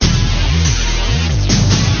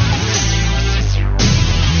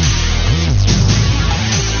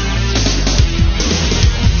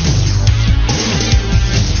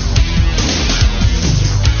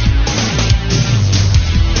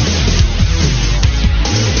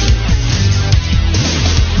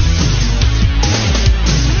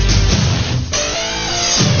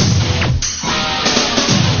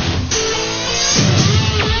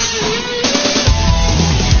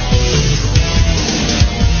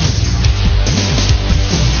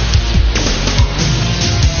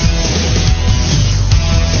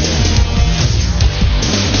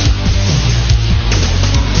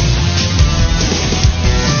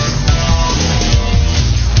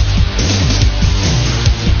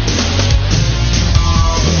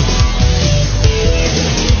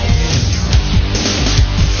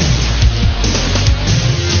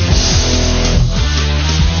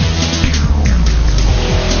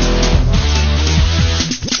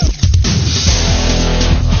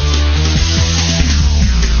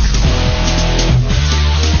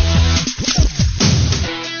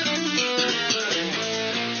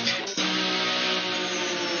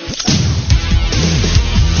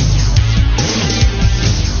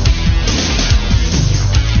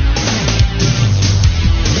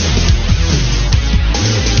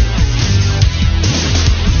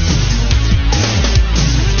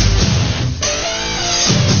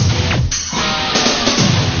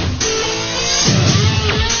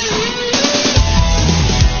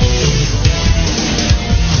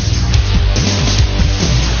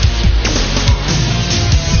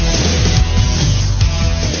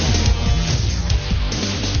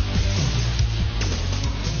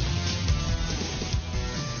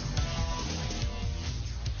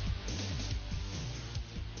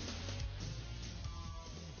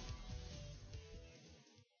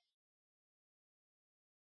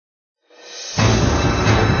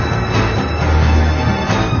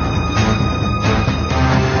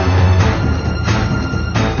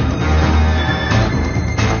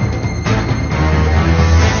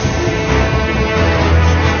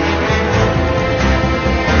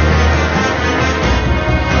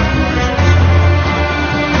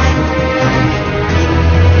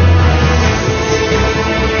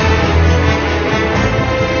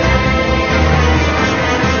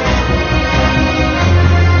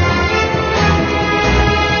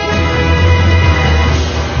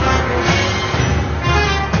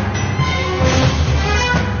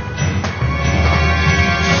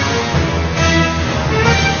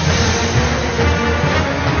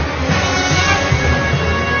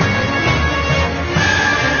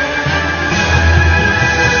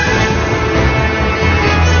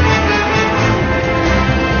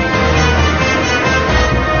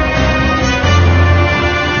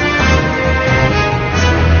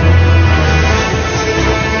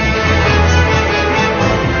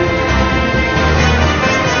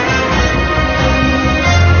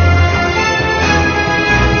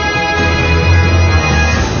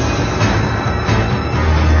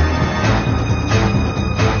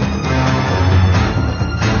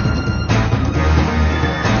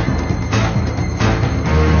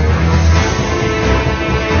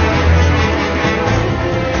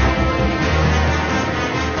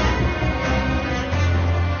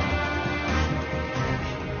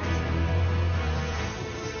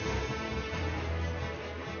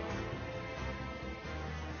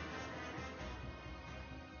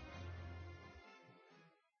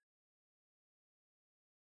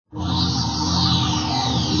 Bye.